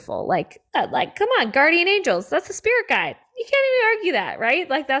is beautiful. Like come on, guardian angels, that's a spirit guide, you can't even argue that, right?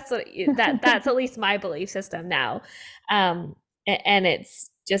 Like that's what that's at least my belief system now. And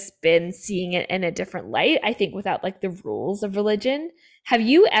it's just been seeing it in a different light, I think, without like the rules of religion. Have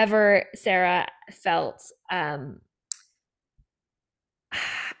you ever, Sarah, felt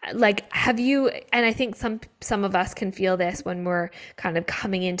like have you, and I think some of us can feel this when we're kind of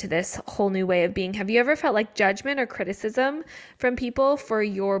coming into this whole new way of being. Have you ever felt like judgment or criticism from people for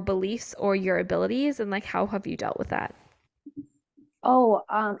your beliefs or your abilities, and like how have you dealt with that? Oh,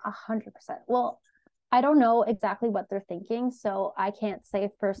 100%. Well, I don't know exactly what they're thinking, so I can't say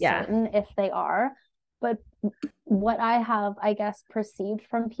for Yeah. certain if they are. But what I have, I guess, perceived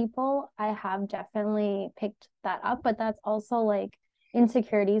from people, I have definitely picked that up. But that's also like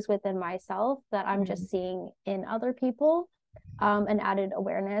insecurities within myself that I'm Mm. just seeing in other people, and added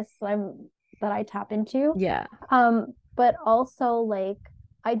awareness that I tap into. Yeah. But also like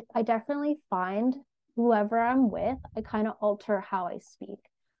I definitely find whoever I'm with, I kind of alter how I speak.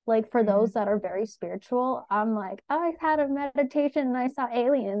 Like for Mm. those that are very spiritual, I'm like, oh, I had a meditation and I saw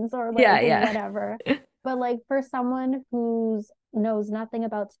aliens or Yeah, like yeah. whatever. But like for someone who's knows nothing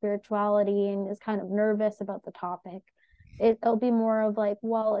about spirituality and is kind of nervous about the topic, it'll be more of like,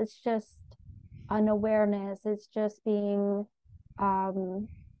 well, it's just an awareness. It's just being um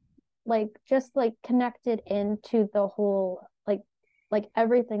like just like connected into the whole like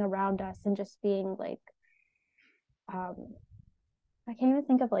everything around us and just being like um I can't even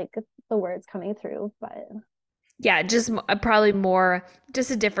think of like the words coming through, but Yeah, just probably more,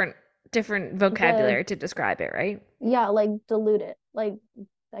 just a different the vocabulary to describe it, right? yeah, like diluted, like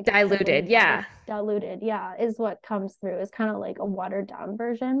I guess like when Diluted. you dive Yeah. diluted, yeah, is what comes through. It's kind of like a watered down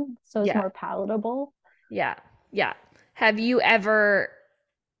version, so it's Yeah. more palatable. Yeah. Yeah. Have you ever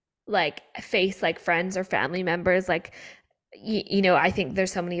like faced like friends or family members like I think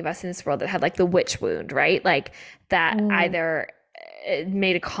there's so many of us in this world that have like the witch wound, right? Like that Mm. either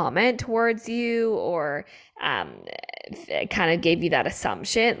made a comment towards you or um, kind of gave you that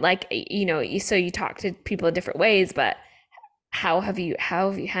assumption. Like, so you talk to people in different ways, but how have you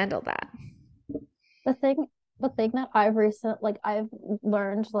handled that? The thing the thing that I've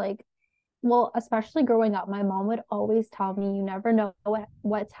learned like well, especially growing up, my mom would always tell me, you never know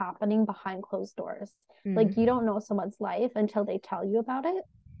what's happening behind closed doors. Mm. Like, you don't know someone's life until they tell you about it.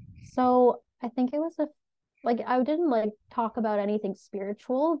 So I think it was like, I didn't like talk about anything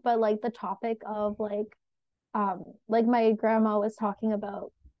spiritual, but like the topic of like my grandma was talking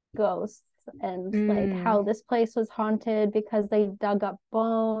about ghosts and like Mm. how this place was haunted because they dug up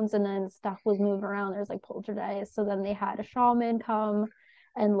bones and then stuff was moving around. There's like poltergeist. So then they had a shaman come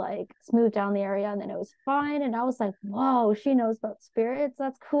and like smooth down the area and then it was fine. And I was like, whoa, she knows about spirits.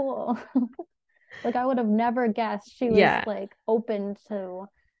 That's cool. Like I would have never guessed she was Yeah. like open to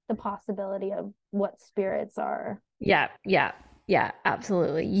the possibility of what spirits are. Yeah, yeah, yeah,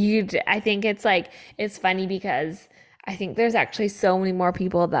 absolutely. I think it's like it's funny because I think there's actually so many more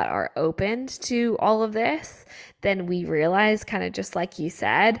people that are open to all of this than we realize, kind of just like you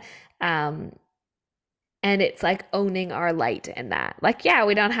said. Um, and it's like owning our light in that. Like, yeah,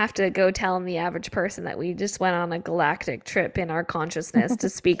 we don't have to go telling the average person that we just went on a galactic trip in our consciousness to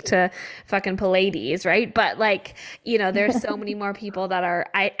speak to fucking Pleiades, right? But like, there's so many more people that are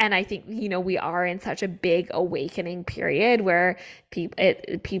I think, we are in such a big awakening period where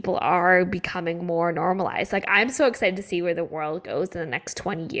people are becoming more normalized. Like I'm so excited to see where the world goes in the next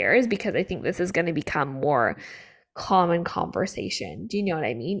 20 years because I think this is going to become more common conversation. Do you know what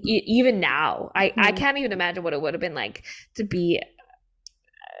I mean? Even now, I Mhm. can't even imagine what it would have been like to be.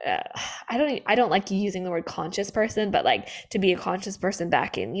 Uh, I don't like using the word conscious person, but like to be a conscious person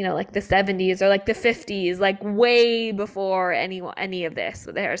back in like the 70s or like the 50s, like way before any of this.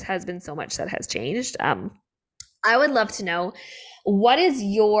 There has been so much that has changed. I would love to know what is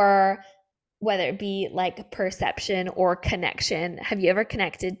your whether it be like perception or connection. Have you ever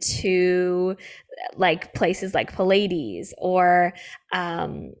connected to like places like Pleiades or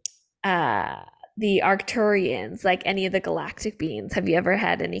um, uh, the Arcturians, like any of the galactic beings? Have you ever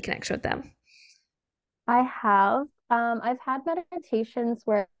had any connection with them? I have. I've had meditations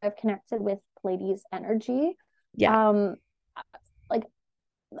where I've connected with Pleiades energy. Yeah. Um, like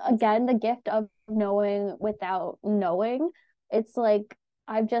again, the gift of knowing without knowing. It's like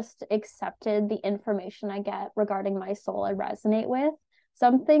I've just accepted the information I get regarding my soul I resonate with.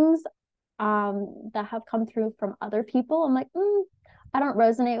 Some things that have come through from other people, I'm like, I don't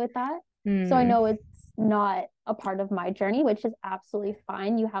resonate with that. So I Mm, know it's not a part of my journey, which is absolutely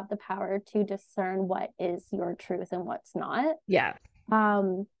fine. You have the power to discern what is your truth and what's not. yeah.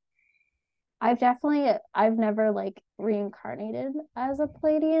 Um, I've never like reincarnated as a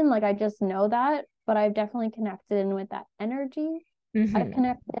Palladian. Like I just know that, but I've definitely connected in with that energy. I've Mm-hmm.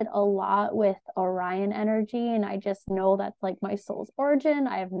 connected a lot with Orion energy, and I just know that's like my soul's origin.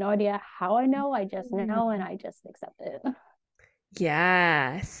 I have no idea how I know. I just know, and I just accept it.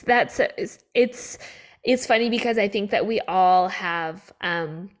 Yes, it's funny because I think that we all have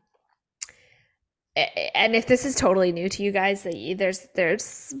and if this is totally new to you guys, that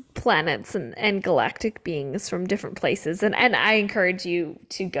there's planets and galactic beings from different places, and I encourage you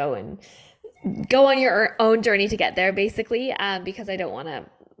to go on your own journey to get there, basically, because I don't want to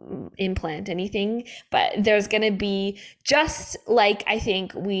implant anything. But there's going to be, just like I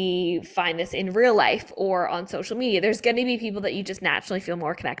think we find this in real life or on social media, there's going to be people that you just naturally feel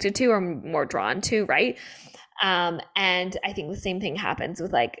more connected to or more drawn to, right? And I think the same thing happens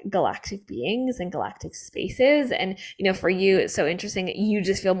with like galactic beings and galactic spaces. And, for you, it's so interesting that you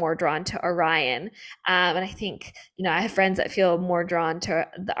just feel more drawn to Orion. And I think, I have friends that feel more drawn to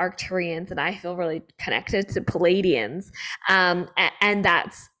the Arcturians, and I feel really connected to Palladians. And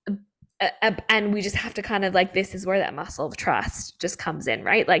that's, and we just have to kind of like, this is where that muscle of trust just comes in,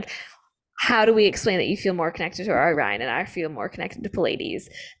 right? Like, how do we explain that you feel more connected to Orion and I feel more connected to Pallades?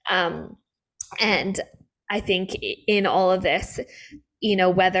 And I think in all of this,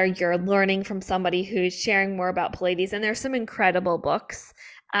 whether you're learning from somebody who's sharing more about Pallades, and there's some incredible books,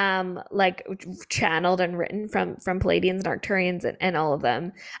 like channeled and written from Palladians and Arcturians and all of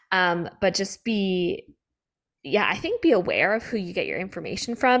them. But just I think be aware of who you get your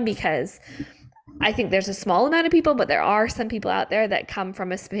information from, because I think there's a small amount of people, but there are some people out there that come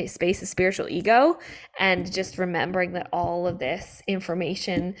from a space of spiritual ego, and just remembering that all of this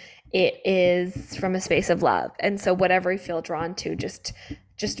information, it is from a space of love. And so whatever you feel drawn to, just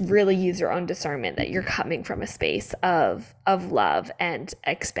really use your own discernment that you're coming from a space of love and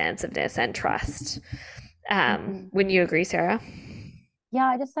expansiveness and trust. Mhm. Wouldn't you agree, Sarah? Yeah,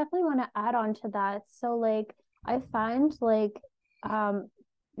 I just definitely want to add on to that. So like I find like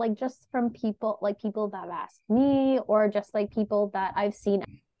just from people like people that have asked me or just like people that I've seen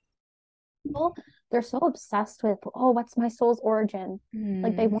people, they're so obsessed with, oh, what's my soul's origin?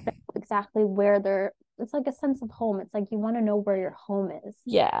 Like they want to Mm, know exactly where they're, it's like a sense of home. It's like you want to know where your home is.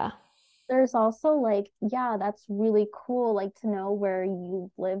 yeah. There's also like, yeah, that's really cool. Like to know where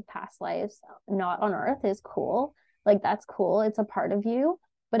you've lived past lives, not on earth is cool. Like that's cool. It's a part of you,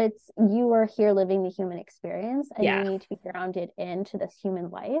 but it's you are here living the human experience and you Yeah. need to be grounded into this human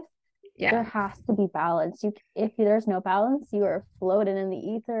life. Yeah. There has to be balance. You if there's no balance, you are floating in the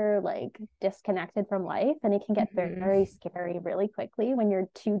ether, like disconnected from life, and it can get Mm-hmm. very scary really quickly when you're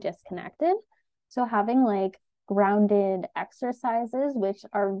too disconnected. So having like grounded exercises, which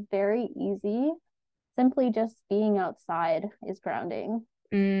are very easy, simply just being outside is grounding.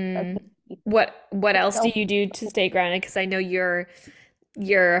 That's What else do so you do to stay grounded? Because I know you're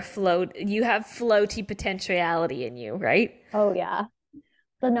a float. You have floaty potentiality in you, right? oh yeah.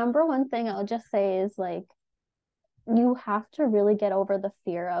 The number one thing I'll just say is like you have to really get over the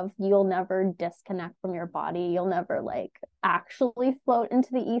fear of you'll never disconnect from your body. You'll never like actually float into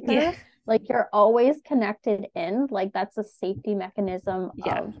the Yeah. ether. Like you're always connected in. Like that's a safety mechanism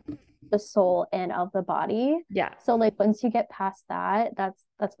Yeah. of the soul and of the body. Yeah. So like once you get past that,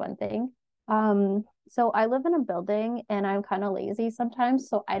 that's one thing. So I live in a building and I'm kind of lazy sometimes,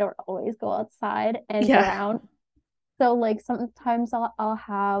 so I don't always go outside and Yeah. ground. So like sometimes I'll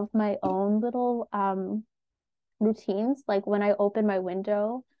have my own little routines. Like when I open my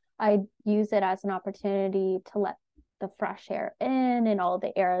window, I use it as an opportunity to let the fresh air in and all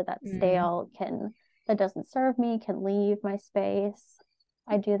the air that's Mm. stale can that doesn't serve me can leave my space.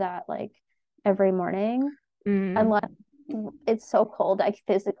 I do that like every morning Mm. unless it's so cold I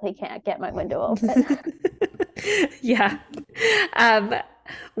physically can't get my window open. Yeah. Um,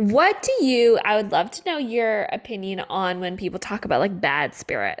 what do you, I would love to know your opinion on when people talk about like bad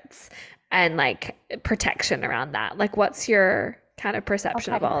spirits and like protection around that. Like, what's your kind of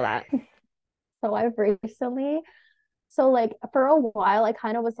perception of Okay. all of that? So I've recently so like for a while I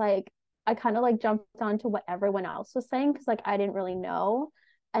kind of was like I kind of like jumped onto what everyone else was saying because like I didn't really know.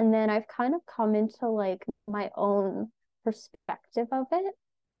 And then I've kind of come into like my own perspective of it.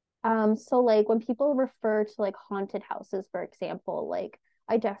 So like when people refer to like haunted houses, for example, like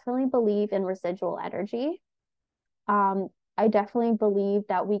I definitely believe in residual energy. Um, I definitely believe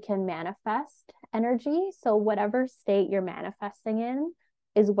that we can manifest energy. So whatever state you're manifesting in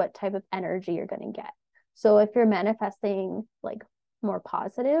is what type of energy you're going to get. So if you're manifesting like more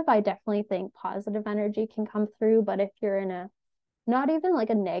positive, I definitely think positive energy can come through. But if you're in a not even like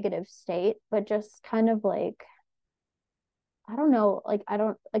a negative state, but just kind of like I don't know, like I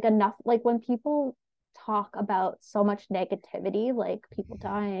don't like enough like when people talk about so much negativity, like people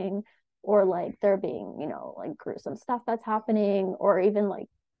dying, or like there being, like gruesome stuff that's happening, or even like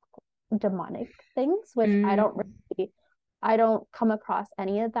demonic things, which Mm. I don't come across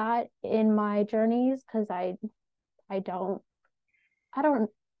any of that in my journeys, because I don't I don't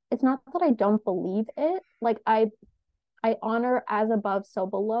it's not that I don't believe it. Like I honor as above, so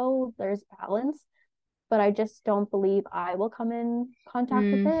below, there's balance, but I just don't believe I will come in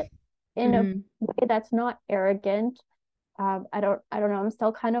contact with Mm. it in a Mm. way that's not arrogant. I don't know. I'm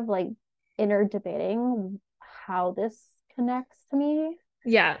still kind of like inner debating how this connects to me.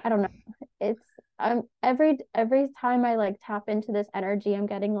 Yeah. I don't know. It's every time I like tap into this energy, I'm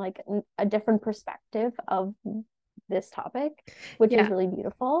getting like a different perspective of this topic, which is Yeah. really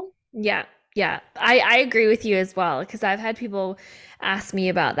beautiful. Yeah. Yeah. I agree with you as well because I've had people ask me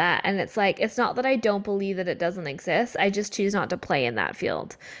about that and it's like it's not that I don't believe that it doesn't exist. I just choose not to play in that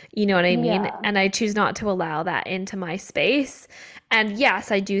field. You know what I mean? Yeah. And I choose not to allow that into my space. And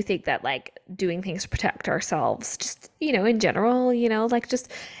yes, I do think that like doing things to protect ourselves just, in general, like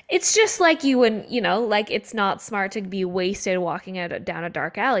just it's just like you wouldn't, like it's not smart to be wasted walking out down a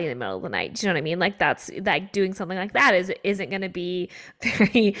dark alley in the middle of the night. Do you know what I mean? Like that's like doing something like that isn't going to be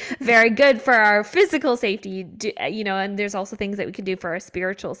very very good for our physical safety, and there's also things that we can do for our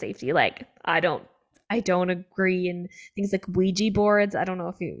spiritual safety. Like I don't agree in things like Ouija boards. I don't know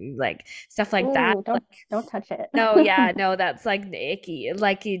if you like stuff like that. Ooh, Like don't touch it. no, yeah, no, that's like icky.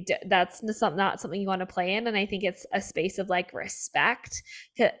 Like that's not something you want to play in. And I think it's a space of like respect.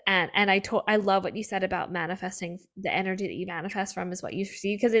 And I love what you said about manifesting. The energy that you manifest from is what you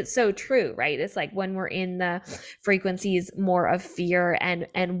receive because it's so true, right? It's like when we're in the frequencies more of fear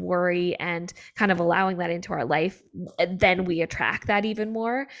and worry and kind of allowing that into our life, then we attract that even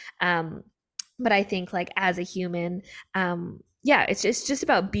more. Um, but I think like as a human, yeah, it's just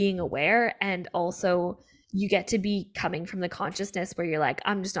about being aware and also you get to be coming from the consciousness where you're like,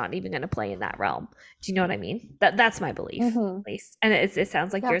 I'm just not even going to play in that realm. Do you know what I mean? That's my belief, Hmm. at least. And it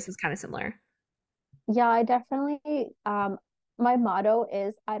sounds like Yeah. yours is kind of similar. Yeah, I definitely my motto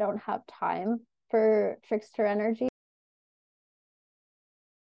is I don't have time for trickster energy.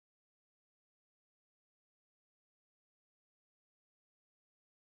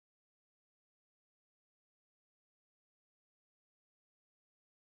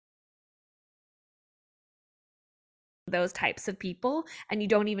 Those types of people, and you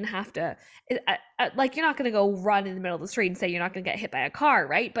don't even have to like you're not going to go run in the middle of the street and say you're not going to get hit by a car,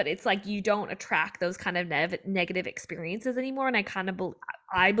 right? But it's like you don't attract those kind of negative experiences anymore. And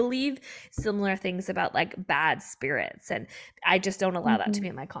I believe similar things about like bad spirits, and I just don't allow that to be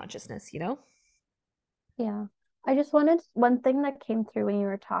Hmm. in my consciousness. Yeah. I just wanted one thing that came through when you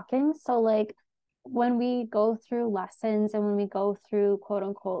were talking. So, like, when we go through lessons and when we go through quote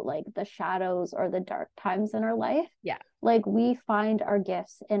unquote like the shadows or the dark times in our life, Yeah. like we find our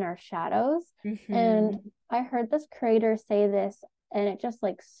gifts in our shadows. And Hmm. I heard this creator say this and it just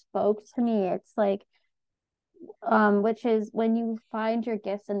like spoke to me. It's like, which is when you find your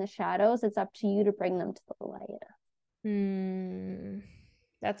gifts in the shadows, it's up to you to bring them to the light. Mm,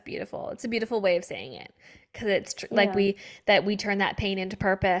 that's beautiful. It's a beautiful way of saying it because it's like Yeah. we turn that pain into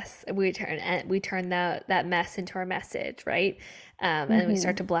purpose. We turn that mess into our message, right? And we Mm-hmm.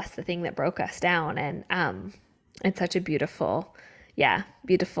 start to bless the thing that broke us down. And it's such a beautiful, yeah,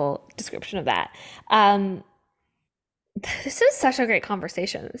 beautiful description of that. Um, this is such a great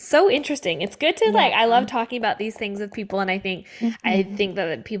conversation. It's so interesting. It's good to Yeah. like I love talking about these things with people and I Mm-hmm. think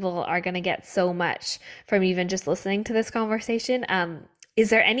that people are going to get so much from even just listening to this conversation. Is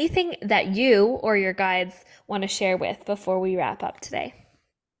there anything that you or your guides want to share with before we wrap up today?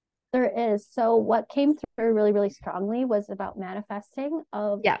 There is. So what came through really, really strongly was about manifesting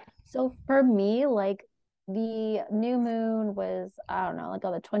of, Yeah. so for me, like the new moon was, I don't know, like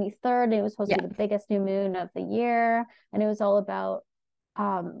on the 23rd, and it was supposed to Yeah. be the biggest new moon of the year. And it was all about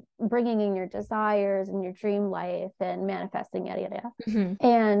bringing in your desires and your dream life and manifesting, yada, yada. Hmm.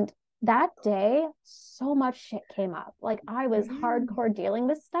 And that day, so much shit came up. Like I was Mm. hardcore dealing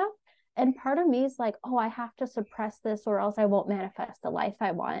with stuff. And part of me is like, oh, I have to suppress this or else I won't manifest the life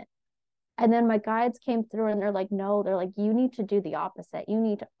I want. And then my guides came through and they're like, no, they're like, you need to do the opposite. You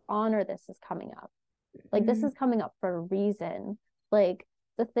need to honor this is coming up. Like, this Mm. is coming up for a reason. Like,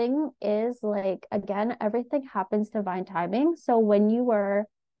 the thing is, like, again, everything happens divine timing. So when you were,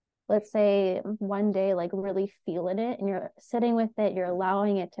 let's say, one day, like, really feeling it and you're sitting with it, you're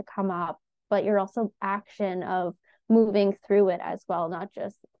allowing it to come up, but you're also action of moving through it as well, not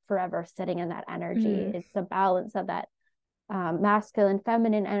just forever sitting in that energy. Mm. It's a balance of that masculine,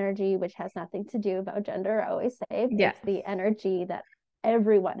 feminine energy, which has nothing to do about gender. I always say Yeah. it's the energy that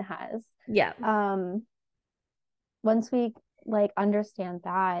everyone has. Yeah. Um, Once we like understand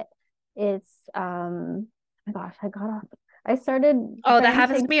that, It's oh my gosh, I started Oh, that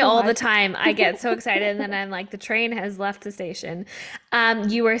happens to ranting me too all the much. time. I get so excited and then I'm like, the train has left the station.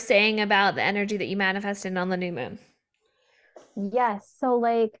 You were saying about the energy that you manifested on the new moon. Yes. So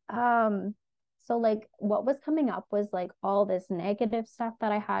like what was coming up was like all this negative stuff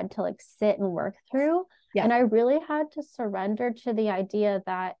that I had to like sit and work through. Yeah. And I really had to surrender to the idea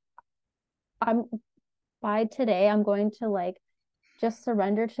that I'm by today, I'm going to like just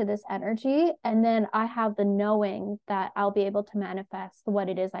surrender to this energy. And then I have the knowing that I'll be able to manifest what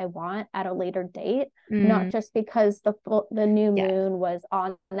it is I want at a later date, not Mm, just because the new yeah. moon was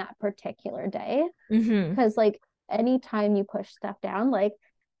on that particular day. Mm-hmm. Because like anytime you push stuff down, like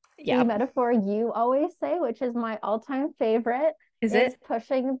the Yeah. metaphor you always say, which is my all-time favorite, Is is it?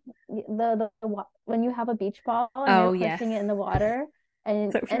 pushing when you have a beach ball and you're Oh, yes. pushing it in the water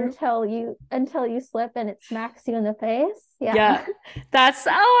and So true. until you slip and it smacks you in the face. Yeah. Yeah.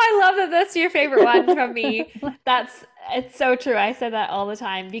 I love that that's your favorite one from me. It's so true. I said that all the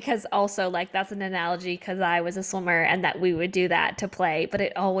time because also like that's an analogy because I was a swimmer and that we would do that to play, but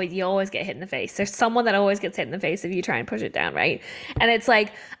you always get hit in the face. There's someone that always gets hit in the face if you try and push it down, right? And it's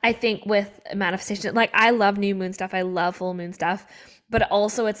like, I think with manifestation, like I love new moon stuff, I love full moon stuff, but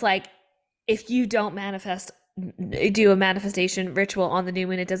also it's like, if you don't do a manifestation ritual on the new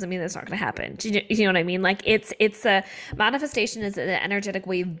moon, it doesn't mean that's not going to happen. Do you know what I mean? Like it's a manifestation is an energetic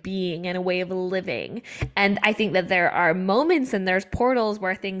way of being and a way of living. And I think that there are moments and there's portals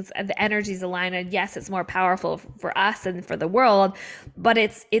where the energies align. And yes, it's more powerful for us and for the world, but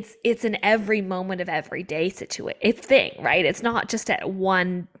it's an every moment of every day situation. It's thing, right? It's not just at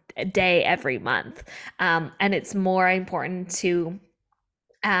one day every month. And it's more important to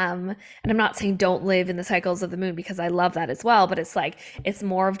and I'm not saying don't live in the cycles of the moon because I love that as well, but it's like it's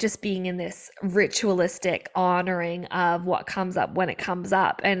more of just being in this ritualistic honoring of what comes up when it comes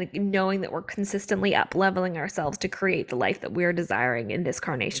up and knowing that we're consistently up leveling ourselves to create the life that we're desiring in this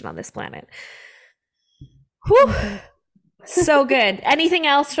carnation on this planet. Whew. Mhm. So good. Anything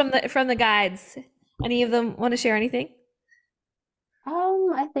else from the guides? Any of them want to share anything?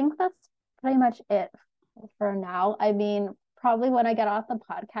 I think that's pretty much it for now. I mean, probably when I get off the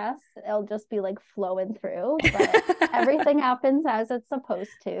podcast, it'll just be like flowing through, but everything happens as it's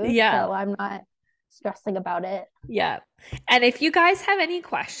supposed to. Yeah. So I'm not stressing about it. Yeah. And if you guys have any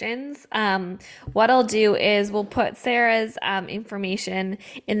questions, what I'll do is we'll put Sarah's information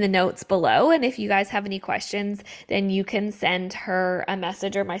in the notes below. And if you guys have any questions, then you can send her a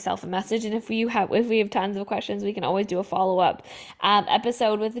message or myself a message. And if we have tons of questions, we can always do a follow-up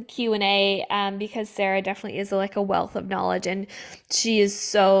episode with a Q&A because Sarah definitely is like a wealth of knowledge and she is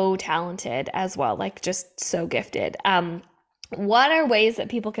so talented as well, like just so gifted. What are ways that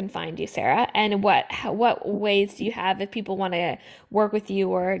people can find you, Sarah? And what ways do you have if people want to work with you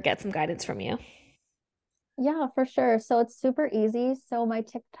or get some guidance from you? Yeah, for sure. So it's super easy. So my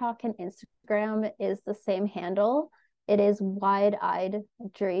TikTok and Instagram is the same handle. It is wide-eyed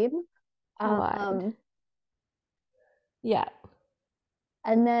dream. Wide. Um, Yeah.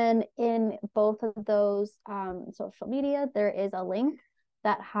 and then in both of those social media, there is a link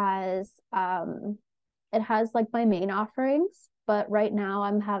that has it has like my main offerings, but right now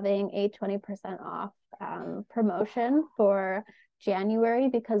I'm having a 20% off promotion for January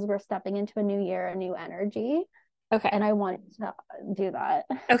because we're stepping into a new year, a new energy, Okay. and I want to do that.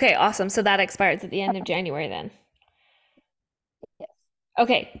 Okay, awesome. So that expires at the end of January then. Yes,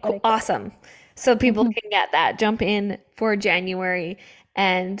 Okay, that cool. Awesome. So people can get that, jump in for January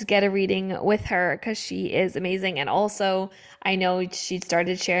and get a reading with her because she is amazing. And also, I know she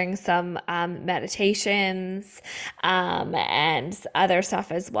started sharing some meditations and other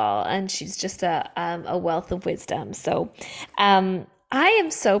stuff as well. And she's just a wealth of wisdom. So, I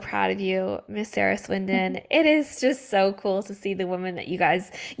am so proud of you, Miss Sarah Swinden. It is just so cool to see the woman that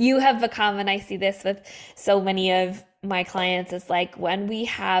you have become. And I see this with so many of my clients. It's like when we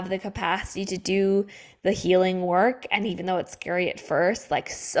have the capacity to do the healing work, and even though it's scary at first, like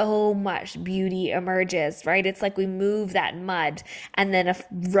so much beauty emerges, right? It's like we move that mud and then a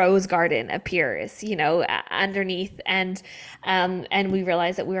rose garden appears, underneath, and we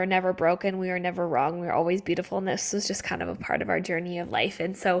realize that we were never broken, we were never wrong, we were always beautiful, and this was just kind of a part of our journey of life.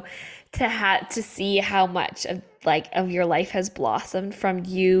 And so to see how much of your life has blossomed from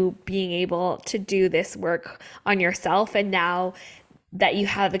you being able to do this work on yourself, and now that you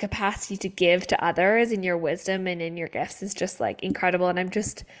have the capacity to give to others in your wisdom and in your gifts is just like incredible. And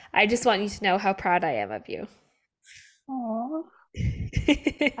I just want you to know how proud I am of you. Oh,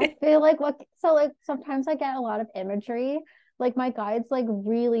 I feel like like sometimes I get a lot of imagery. Like my guides like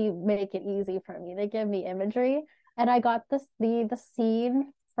really make it easy for me. They give me imagery. And I got the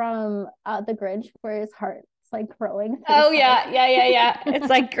scene from The Grinch, where his heart's like growing. Oh yeah. It's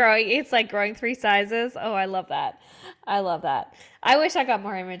like growing 3 sizes. Oh, I love that. I wish I got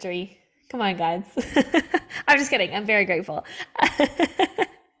more imagery. Come on, guys. I'm just kidding. I'm very grateful.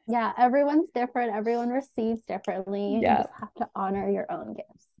 Yeah, everyone's different. Everyone receives differently. You Yeah. just have to honor your own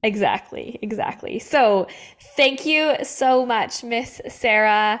gifts. Exactly. So thank you so much, Miss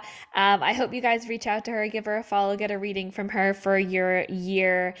Sarah. I hope you guys reach out to her, give her a follow, get a reading from her for your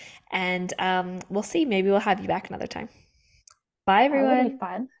year, and we'll see. Maybe we'll have you back another time. Bye, everyone. That would be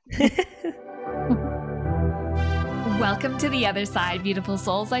fun. Welcome to the other side, beautiful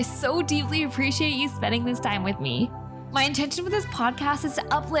souls. I so deeply appreciate you spending this time with me. My intention with this podcast is to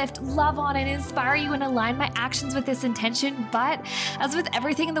uplift, love on, and inspire you and align my actions with this intention. But as with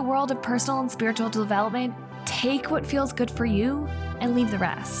everything in the world of personal and spiritual development, take what feels good for you and leave the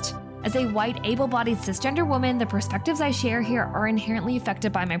rest. As a white, able-bodied cisgender woman, the perspectives I share here are inherently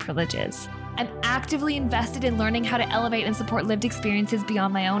affected by my privileges. I'm actively invested in learning how to elevate and support lived experiences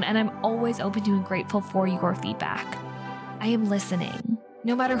beyond my own, and I'm always open to and grateful for your feedback. I am listening.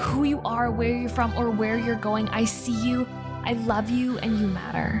 No matter who you are, where you're from, or where you're going, I see you, I love you, and you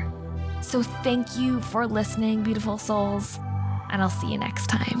matter. So thank you for listening, beautiful souls, and I'll see you next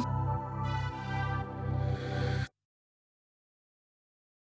time.